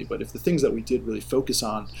logistically, but if the things that we did really focus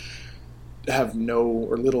on have no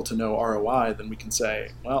or little to no ROI, then we can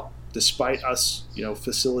say, well, despite us,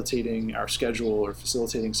 facilitating our schedule or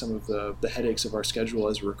facilitating some of the headaches of our schedule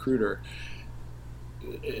as a recruiter,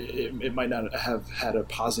 it might not have had a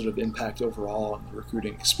positive impact overall on the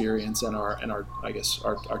recruiting experience and our I guess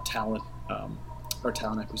our talent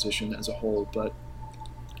acquisition as a whole. But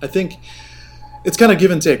I think it's kind of give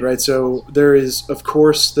and take, right? So there is, of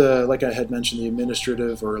course, like I had mentioned, the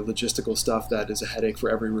administrative or logistical stuff that is a headache for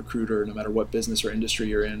every recruiter, no matter what business or industry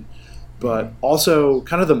you're in. But also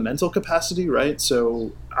kind of the mental capacity, right?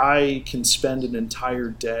 So I can spend an entire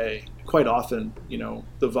day, quite often,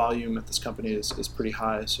 the volume at this company is pretty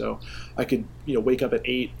high. So I could, wake up at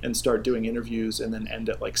 8 and start doing interviews and then end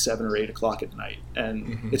at like 7 or 8 o'clock at night.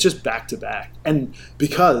 And it's just back to back. And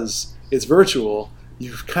because it's virtual,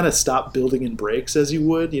 you've kind of stopped building in breaks as you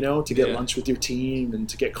would, to get lunch with your team and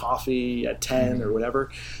to get coffee at 10 or whatever.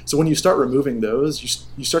 So when you start removing those,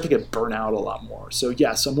 you start to get burnt out a lot more. So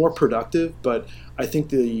yes, I'm more productive, but I think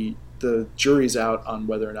the jury's out on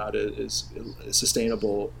whether or not it is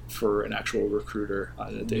sustainable for an actual recruiter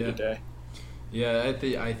on a day-to-day. Yeah,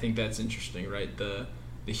 I think that's interesting, right? The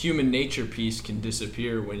human nature piece can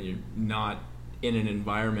disappear when you're not in an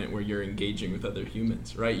environment where you're engaging with other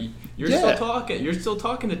humans, right? You're still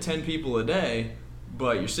talking to 10 people a day,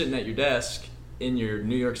 but you're sitting at your desk in your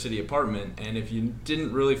New York City apartment, and if you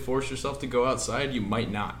didn't really force yourself to go outside, you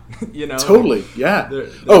might not. Totally, yeah.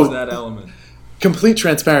 There's that element. Complete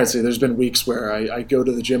transparency. There's been weeks where I go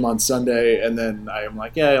to the gym on Sunday and then I'm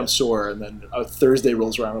like, yeah, I'm sore. And then Thursday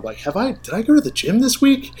rolls around. I'm like, did I go to the gym this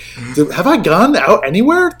week? Have I gone out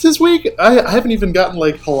anywhere this week? I haven't even gotten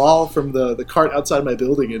like halal from the cart outside my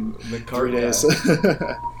building in 3 days.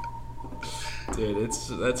 Dude,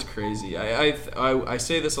 that's crazy. I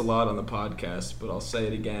say this a lot on the podcast, but I'll say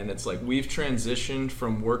it again. It's like we've transitioned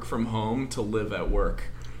from work from home to live at work.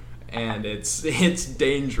 And it's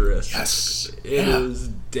dangerous. Yes. It is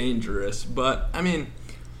dangerous. But I mean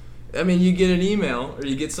you get an email or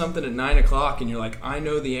you get something at 9 o'clock and you're like, I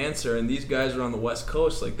know the answer, and these guys are on the West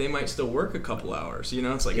Coast, like they might still work a couple hours,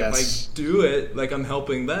 It's like if I do it, like I'm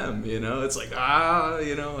helping them, It's like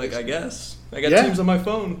I guess. I got teams on my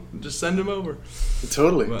phone. Just send them over.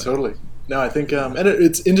 Totally. No, I think and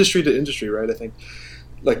it's industry to industry, right? I think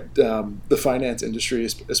like the finance industry,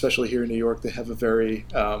 especially here in New York, they have a very,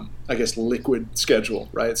 liquid schedule,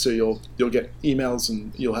 right? So you'll get emails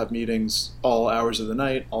and you'll have meetings all hours of the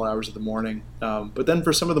night, all hours of the morning. But then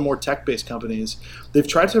for some of the more tech-based they've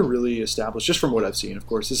tried to really establish, just from what I've seen, of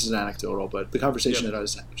course, this is anecdotal, but the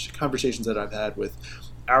conversations that I've had with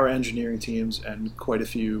our engineering teams and quite a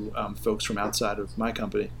few folks from outside of my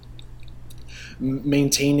company,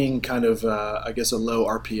 maintaining kind of, a low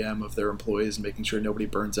RPM of their employees and making sure nobody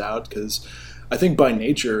burns out. Because I think by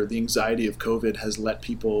nature, the anxiety of COVID has let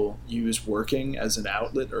people use working as an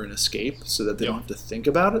outlet or an escape so that they don't have to think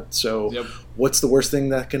about it. So what's the worst thing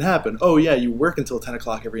that can happen? Oh, yeah, you work until 10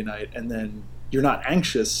 o'clock every night and then you're not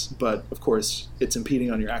anxious, but of course it's impeding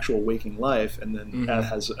on your actual waking life. And then that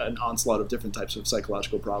has an onslaught of different types of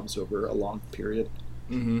psychological problems over a long period.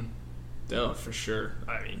 Oh, for sure.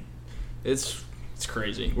 I mean, it's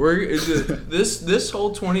crazy. This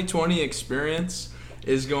whole 2020 experience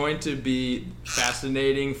is going to be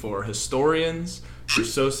fascinating for historians, for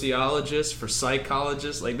sociologists, for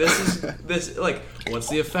psychologists. Like this like what's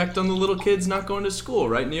the effect on the little kids not going to school,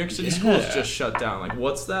 right? New York City schools just shut down. Like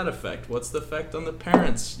what's that effect? What's the effect on the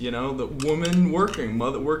parents, the women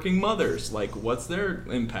working mothers? Like what's their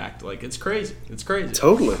impact? Like it's crazy.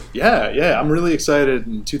 Totally. Yeah. I'm really excited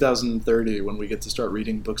in 2030 when we get to start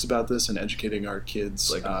reading books about this and educating our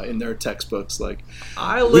kids in their textbooks. Like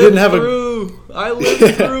I lived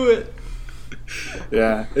through it.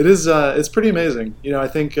 Yeah, it is. It's pretty amazing. I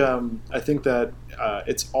think that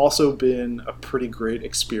it's also been a pretty great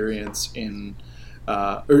experience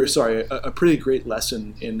a pretty great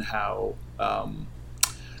lesson in how,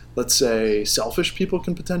 let's say, selfish people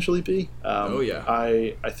can potentially be.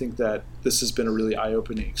 I think that this has been a really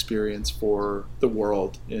eye-opening experience for the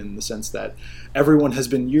world, in the sense that everyone has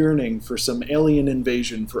been yearning for some alien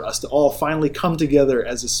invasion, for us to all finally come together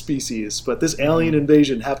as a species. But this alien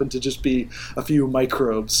invasion happened to just be a few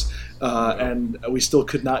microbes, and we still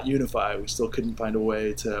could not unify. We still couldn't find a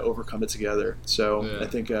way to overcome it together. So I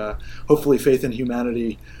think hopefully faith in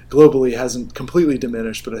humanity globally hasn't completely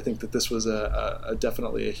diminished, but I think that this was a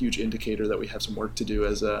definitely a huge indicator that we have some work to do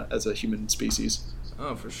as a human species.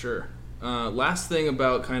 Oh, for sure. Last thing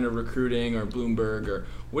about kind of recruiting or Bloomberg, or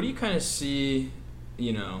what do you kind of see,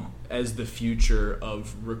 as the future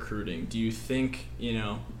of recruiting? Do you think,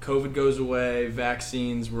 COVID goes away,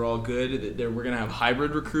 vaccines, we're all good, we're going to have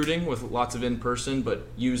hybrid recruiting with lots of in-person, but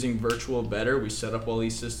using virtual better? We set up all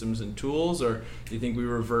these systems and tools, or do you think we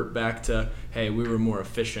revert back to, hey, we were more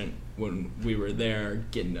efficient when we were there,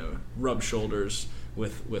 getting to rub shoulders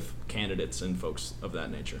with candidates and folks of that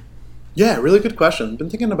nature? Yeah, really good question. I've been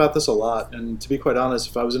thinking about this a lot, and to be quite honest,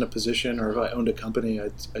 if I was in a position or if I owned a company,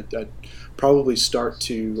 I'd probably start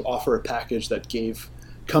to offer a package that gave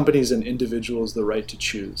companies and individuals the right to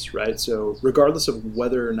choose, right? So regardless of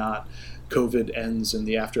whether or not COVID ends and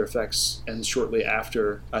the after effects ends shortly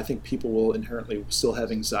after, I think people will inherently still have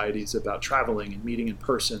anxieties about traveling and meeting in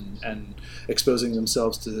person and exposing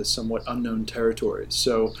themselves to somewhat unknown territories.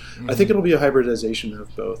 So I think it'll be a hybridization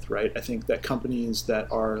of both, right? I think that companies that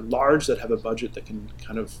are large, that have a budget that can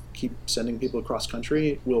kind of keep sending people across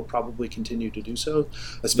country, will probably continue to do so,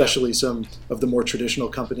 especially some of the more traditional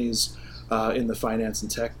companies in the finance and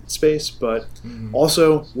tech space. But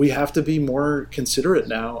also, we have to be more considerate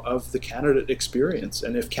now of the candidate experience.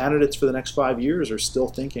 And if candidates for the next 5 years are still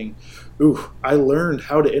thinking, ooh, I learned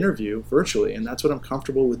how to interview virtually, and that's what I'm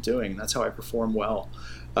comfortable with doing, that's how I perform well,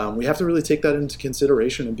 we have to really take that into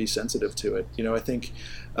consideration and be sensitive to it. I think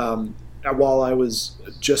while I was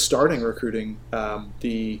just starting recruiting,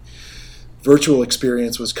 the virtual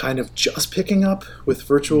experience was kind of just picking up with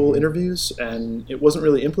virtual interviews, and it wasn't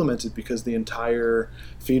really implemented because the entire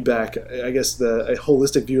feedback, I guess a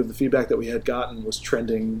holistic view of the feedback that we had gotten was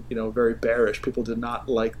trending, very bearish. People did not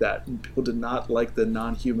like that, and people did not like the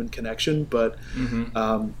non-human connection. But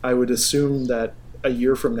I would assume that a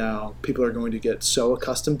year from now, people are going to get so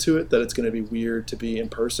accustomed to it that it's going to be weird to be in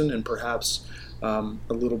person, and perhaps a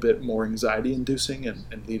little bit more anxiety-inducing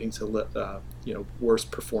and leading to worse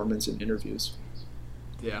performance in interviews.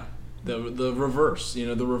 Yeah, the reverse,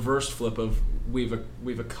 the reverse flip of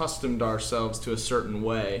we've accustomed ourselves to a certain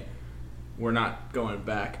way. We're not going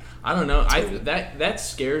back. I don't know. That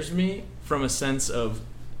scares me from a sense of,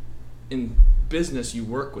 in business you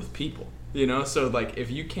work with people. So like if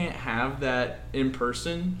you can't have that in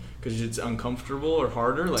person because it's uncomfortable or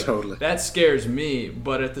harder, like totally. That scares me.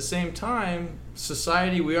 But at the same time,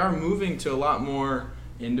 society, we are moving to a lot more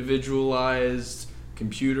individualized,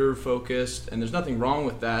 computer focused, and there's nothing wrong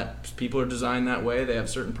with that. People are designed that way. They have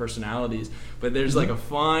certain personalities, but there's like a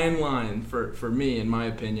fine line for me, in my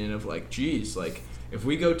opinion, of like, geez, like if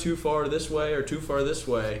we go too far this way or too far this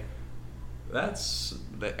way,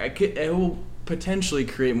 it will potentially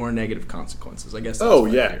create more negative consequences. I guess.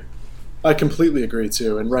 That's I completely agree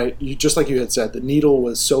too. And right, just like you had said, the needle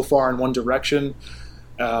was so far in one direction,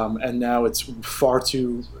 and now it's far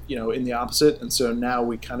too, in the opposite. And so now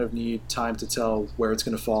we kind of need time to tell where it's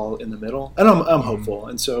going to fall in the middle. And I'm hopeful.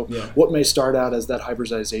 And so what may start out as that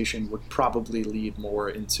hybridization would probably lead more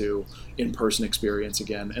into in-person experience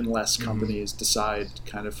again, unless companies decide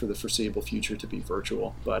kind of for the foreseeable future to be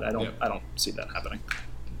virtual. But I don't see that happening.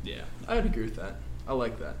 Yeah, I would agree with that. I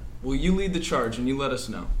like that. Well, you lead the charge and you let us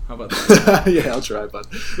know. How about that? Yeah, I'll try, bud.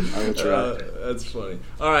 I will try. That's funny.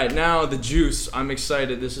 All right, now the juice. I'm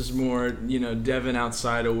excited. This is more, Devin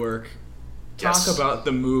outside of work. Talk about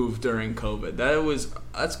the move during COVID.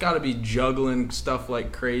 That's got to be juggling stuff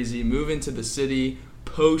like crazy. Move into the city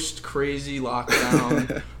post crazy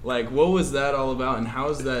lockdown. Like, what was that all about, and how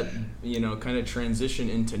has that, kind of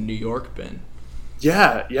transition into New York been?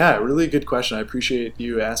 Yeah, really good question. I appreciate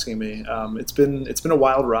you asking me. It's been a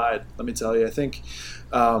wild ride, let me tell you. I think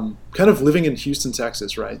kind of living in Houston,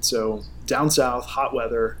 Texas, right? So down south, hot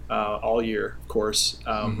weather all year, of course.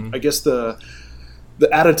 I guess the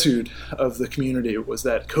attitude of the community was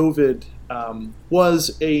that COVID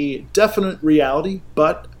was a definite reality,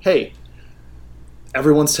 but hey,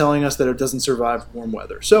 everyone's telling us that it doesn't survive warm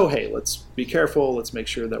weather. So, hey, let's be careful. Let's make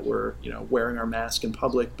sure that we're, wearing our mask in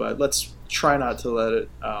public, but let's try not to let it,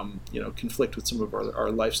 conflict with some of our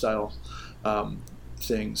lifestyle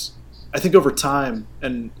things. I think over time,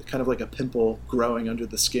 and kind of like a pimple growing under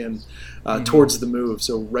the skin towards the move.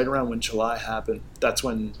 So right around when July happened, that's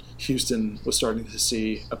when Houston was starting to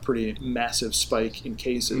see a pretty massive spike in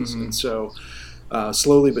cases. And so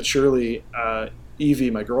slowly but surely,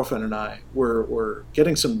 Evie, my girlfriend, and I were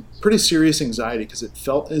getting some pretty serious anxiety because it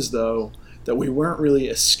felt as though that we weren't really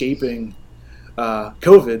escaping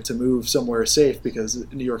COVID to move somewhere safe,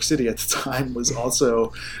 because New York City at the time was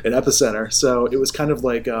also an epicenter. So it was kind of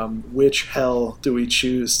like, which hell do we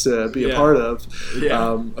choose to be a part of?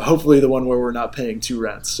 Yeah. Hopefully the one where we're not paying 2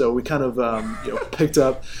 rents. So we kind of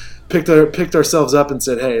picked ourselves up and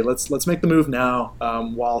said, hey, let's make the move now,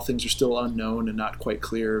 while things are still unknown and not quite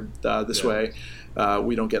clear. This way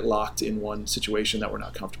we don't get locked in one situation that we're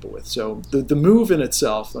not comfortable with. So the move in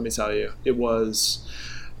itself, let me tell you, it was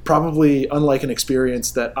probably unlike an experience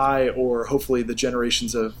that I, or hopefully the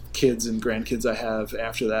generations of kids and grandkids I have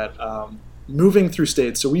after that, moving through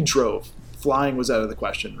states. So we drove. Flying was out of the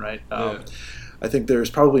question, right? I think there's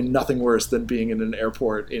probably nothing worse than being in an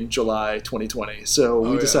airport in July 2020. So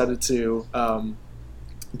we decided to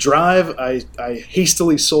drive. I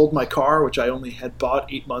hastily sold my car, which I only had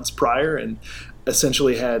bought 8 months prior and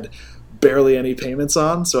essentially had barely any payments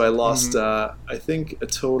on. So I lost, I think, a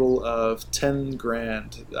total of 10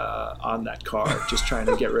 grand on that car, just trying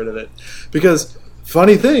to get rid of it. Because,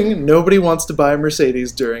 funny thing, nobody wants to buy a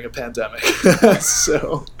Mercedes during a pandemic.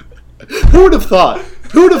 So who would have thought?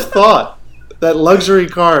 Who would have thought that luxury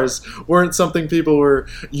cars weren't something people were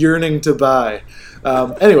yearning to buy?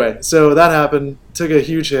 Anyway, so that happened, took a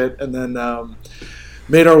huge hit, and then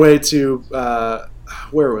made our way to,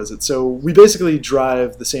 where was it? So we basically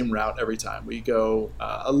drive the same route every time. We go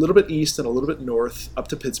a little bit east and a little bit north up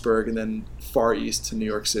to Pittsburgh, and then far east to New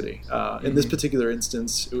York City. In this particular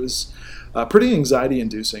instance, it was pretty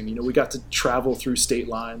anxiety-inducing. You know, we got to travel through state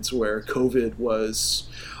lines where COVID was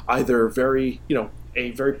either a very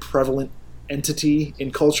prevalent entity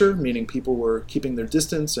in culture, meaning people were keeping their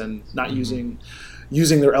distance and not using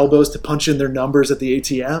their elbows to punch in their numbers at the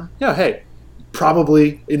ATM. Yeah, hey,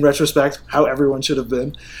 probably in retrospect how everyone should have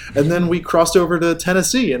been. And then we crossed over to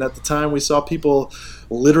Tennessee, and at the time we saw people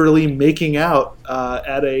literally making out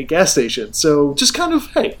at a gas station. So just kind of,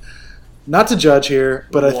 hey, not to judge here,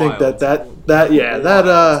 but I think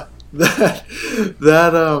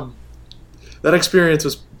that experience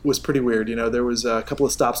was pretty weird. You know, there was a couple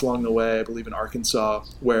of stops along the way, I believe in Arkansas,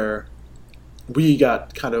 where we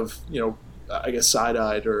got kind of, I guess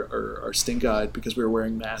side-eyed or stink-eyed because we were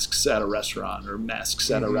wearing masks at a restaurant or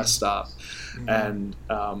masks at a rest stop. And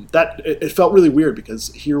that it felt really weird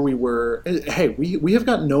because here we were, hey, we have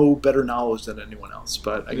got no better knowledge than anyone else,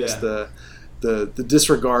 but I guess the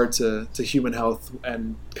disregard to human health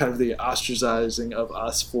and kind of the ostracizing of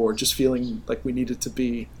us for just feeling like we needed to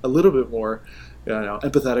be a little bit more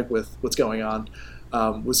empathetic with what's going on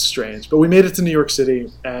was strange. But we made it to New York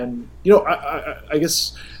City, and I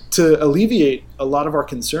guess to alleviate a lot of our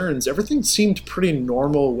concerns, everything seemed pretty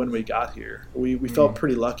normal when we got here. We felt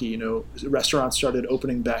pretty lucky. Restaurants started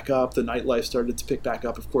opening back up. The nightlife started to pick back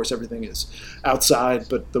up. Of course, everything is outside,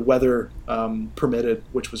 but the weather permitted,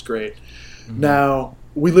 which was great. Now,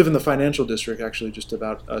 we live in the financial district, actually just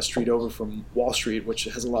about a street over from Wall Street, which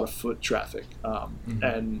has a lot of foot traffic.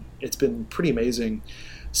 And it's been pretty amazing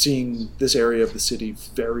seeing this area of the city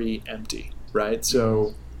very empty, right?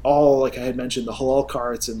 So all, like I had mentioned, the halal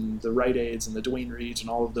carts and the Rite Aids and the Duane Reades and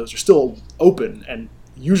all of those are still open and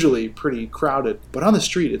usually pretty crowded. But on the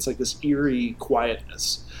street, it's like this eerie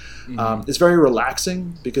quietness. It's very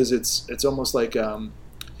relaxing because it's almost like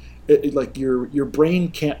like your brain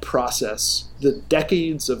can't process the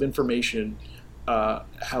decades of information,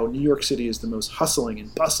 how New York City is the most hustling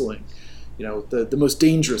and bustling, the most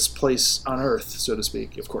dangerous place on earth, so to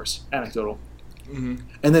speak, of course, anecdotal.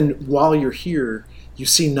 And then while you're here, you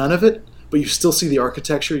see none of it, but you still see the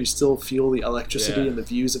architecture, you still feel the electricity and the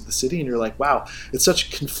views of the city, and you're like, wow, it's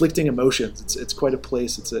such conflicting emotions. It's quite a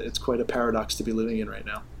place. It's quite a paradox to be living in right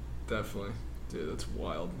now. Definitely. Dude, that's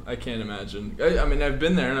wild. I can't imagine. I mean, I've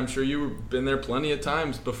been there, and I'm sure you've been there plenty of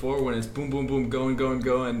times before when it's boom, boom, boom,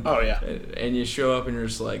 going. Oh, yeah. And you show up, and you're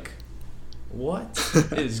just like, what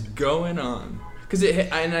is going on? Because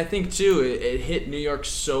and I think, too, it hit New York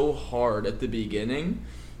so hard at the beginning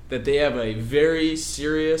that they have a very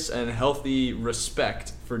serious and healthy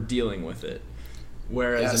respect for dealing with it.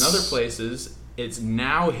 Whereas in other places, it's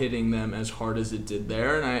now hitting them as hard as it did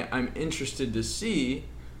there, and I'm interested to see,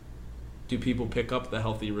 do people pick up the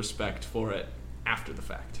healthy respect for it after the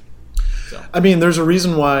fact? So I mean, there's a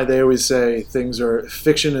reason why they always say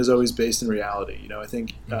fiction is always based in reality. I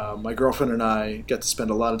think my girlfriend and I get to spend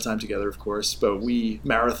a lot of time together, of course, but we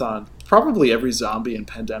marathon probably every zombie and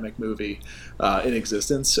pandemic movie in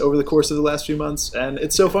existence over the course of the last few months. And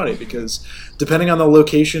it's so funny because depending on the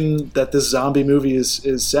location that this zombie movie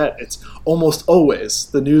is set, it's almost always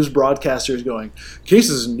the news broadcaster is going,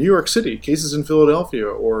 cases in New York City, cases in Philadelphia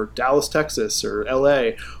or Dallas, Texas or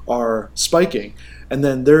LA are spiking. And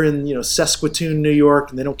then they're in, Saskatoon, New York,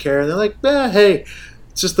 and they don't care. And they're like, hey,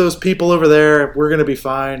 it's just those people over there. We're going to be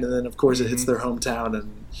fine. And then, of course, it hits their hometown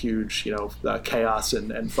and huge, chaos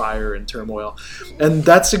and fire and turmoil. And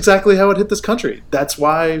that's exactly how it hit this country. That's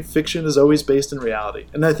why fiction is always based in reality.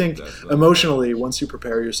 And I think emotionally, once you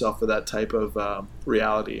prepare yourself for that type of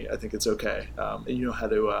reality, I think it's okay. And you know how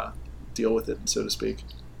to deal with it, so to speak.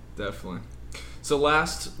 Definitely. So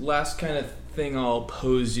last kind of thing I'll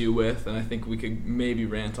pose you with, and I think we could maybe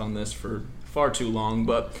rant on this for far too long,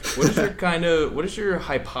 but what is your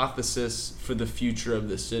hypothesis for the future of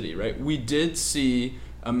the city, right? We did see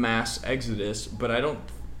a mass exodus, but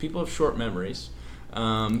people have short memories.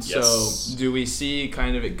 Yes. So do we see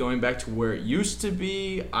kind of it going back to where it used to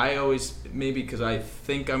be? I always, maybe because I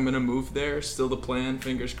think I'm going to move there, still the plan,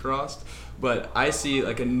 fingers crossed. But I see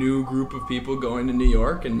like a new group of people going to New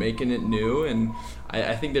York and making it new, and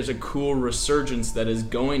I think there's a cool resurgence that is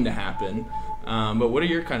going to happen. But what are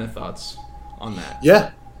your kind of thoughts on that?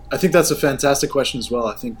 Yeah, I think that's a fantastic question as well.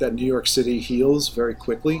 I think that New York City heals very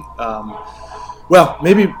quickly. Well,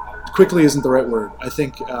 maybe quickly isn't the right word. I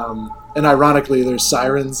think, and ironically, there's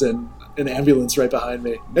sirens and an ambulance right behind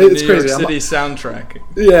me. It's crazy. New York City soundtrack.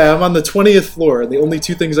 Yeah, I'm on the 20th floor, and the only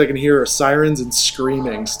two things I can hear are sirens and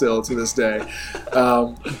screaming still to this day.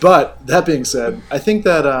 But that being said, I think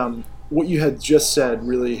that what you had just said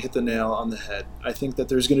really hit the nail on the head. I think that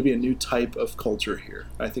there's going to be a new type of culture here.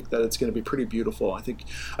 I think that it's going to be pretty beautiful. I think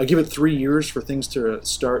I give it 3 years for things to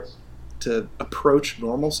start to approach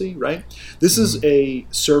normalcy, right? This is a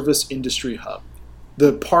service industry hub.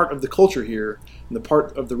 The part of the culture here, and the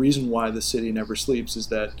part of the reason why the city never sleeps, is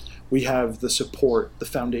that we have the support, the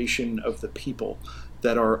foundation of the people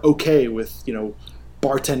that are okay with,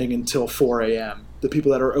 bartending until 4 a.m. The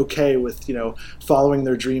people that are okay with, following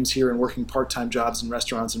their dreams here and working part-time jobs in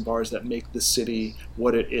restaurants and bars that make the city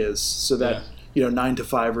what it is, so that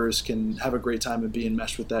 9-to-5ers can have a great time and be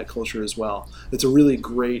enmeshed with that culture as well. It's a really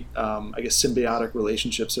great, symbiotic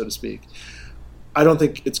relationship, so to speak. I don't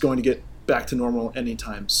think it's going to get back to normal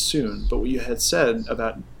anytime soon, but what you had said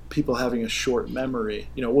about people having a short memory,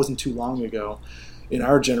 it wasn't too long ago in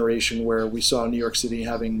our generation where we saw New York City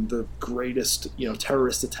having the greatest,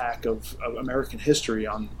 terrorist attack of American history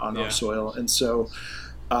on our soil. And so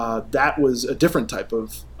that was a different type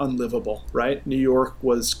of unlivable, right? New York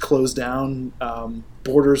was closed down.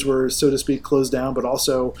 Borders were, so to speak, closed down, but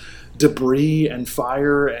also debris and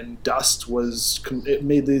fire and dust it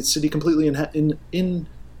made the city completely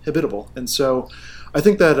inhabitable. And so I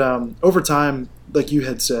think that over time, like you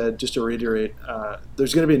had said, just to reiterate,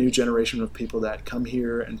 there's going to be a new generation of people that come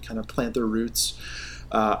here and kind of plant their roots.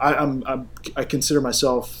 I consider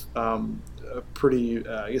myself pretty,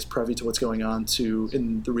 privy to what's going on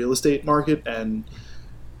in the real estate market, and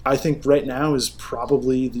I think right now is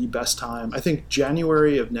probably the best time. I think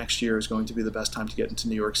January of next year is going to be the best time to get into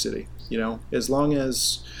New York City. As long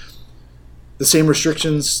as the same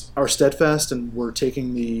restrictions are steadfast and we're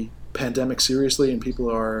taking the pandemic seriously and people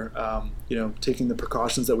are taking the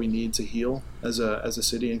precautions that we need to heal as a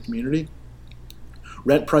city and community,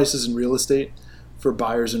 rent prices in real estate for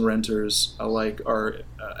buyers and renters alike are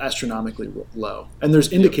astronomically low. And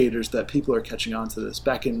there's indicators that people are catching on to this.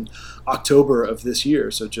 Back in October of this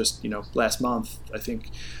year, so just last month, I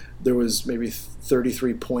think there was maybe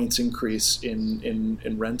 33 points increase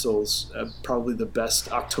in rentals, probably the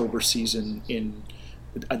best October season in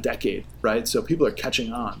a decade, right? So people are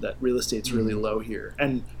catching on that real estate's really low here.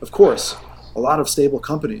 And of course, a lot of stable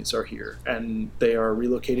companies are here and they are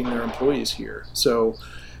relocating their employees here. So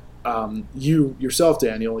you yourself,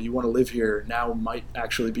 Daniel, you want to live here, now might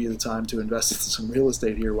actually be the time to invest in some real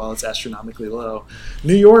estate here while it's astronomically low.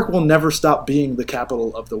 New York will never stop being the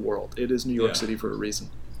capital of the world. It is New York City for a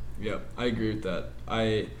reason. Yeah, I agree with that.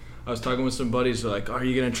 I was talking with some buddies who are like, are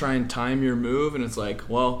you going to try and time your move? And it's like,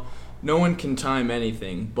 well, no one can time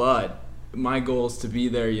anything, but my goal is to be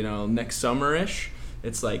there, next summer-ish.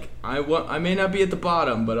 It's like I may not be at the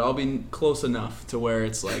bottom, but I'll be close enough to where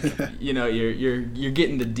it's like, you're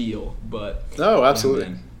getting the deal. But oh,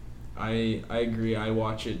 absolutely. I agree. I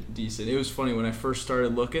watch it decent. It was funny when I first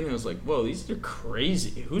started looking. It was like, whoa, these are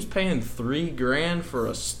crazy. Who's paying $3,000 for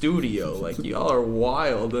a studio? Like, y'all are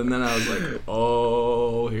wild. And then I was like,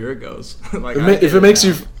 oh, here it goes. Like, if it makes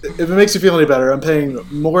you feel any better, I'm paying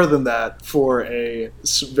more than that for a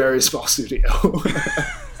very small studio.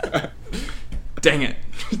 Dang it.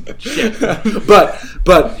 Shit.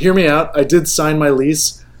 But hear me out. I did sign my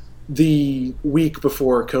lease the week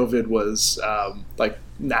before COVID was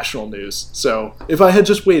national news. So if I had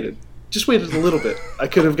just waited a little bit, I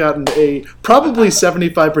could have gotten a probably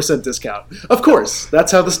 75% discount. Of course,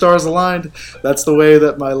 that's how the stars aligned. That's the way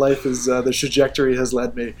that my life is. The trajectory has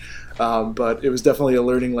led me. But it was definitely a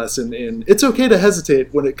learning lesson in it's okay to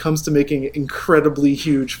hesitate when it comes to making incredibly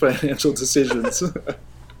huge financial decisions.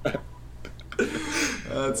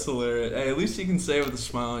 That's hilarious. Hey, at least you can say it with a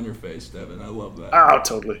smile on your face, Devin. I love that. Oh,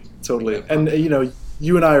 totally. Yeah. And,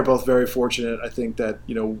 you and I are both very fortunate. I think that,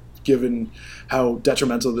 given how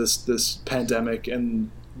detrimental this pandemic and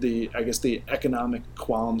the economic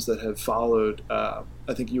qualms that have followed, I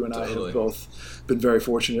think you and I have both been very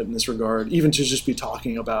fortunate in this regard, even to just be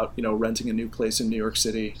talking about, renting a new place in New York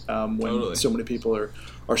City when so many people are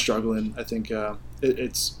struggling. I think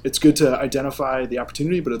it's good to identify the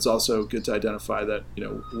opportunity, but it's also good to identify that,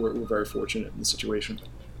 we're very fortunate in the situation.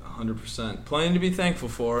 100%. Plenty to be thankful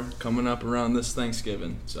for coming up around this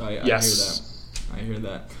Thanksgiving. So I hear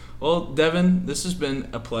that. Well, Devin, this has been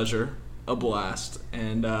a pleasure, a blast,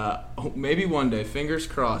 and maybe one day, fingers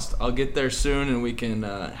crossed, I'll get there soon and we can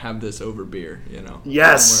have this over beer,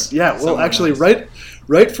 Yes. Well, actually, nice.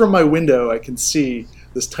 right from my window, I can see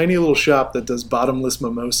this tiny little shop that does bottomless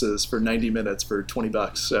mimosas for 90 minutes for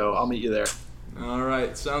 $20. So I'll meet you there. All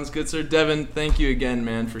right. Sounds good, sir. Devin, thank you again,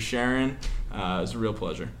 man, for sharing. It was a real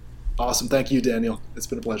pleasure. Awesome. Thank you, Daniel. It's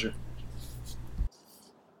been a pleasure.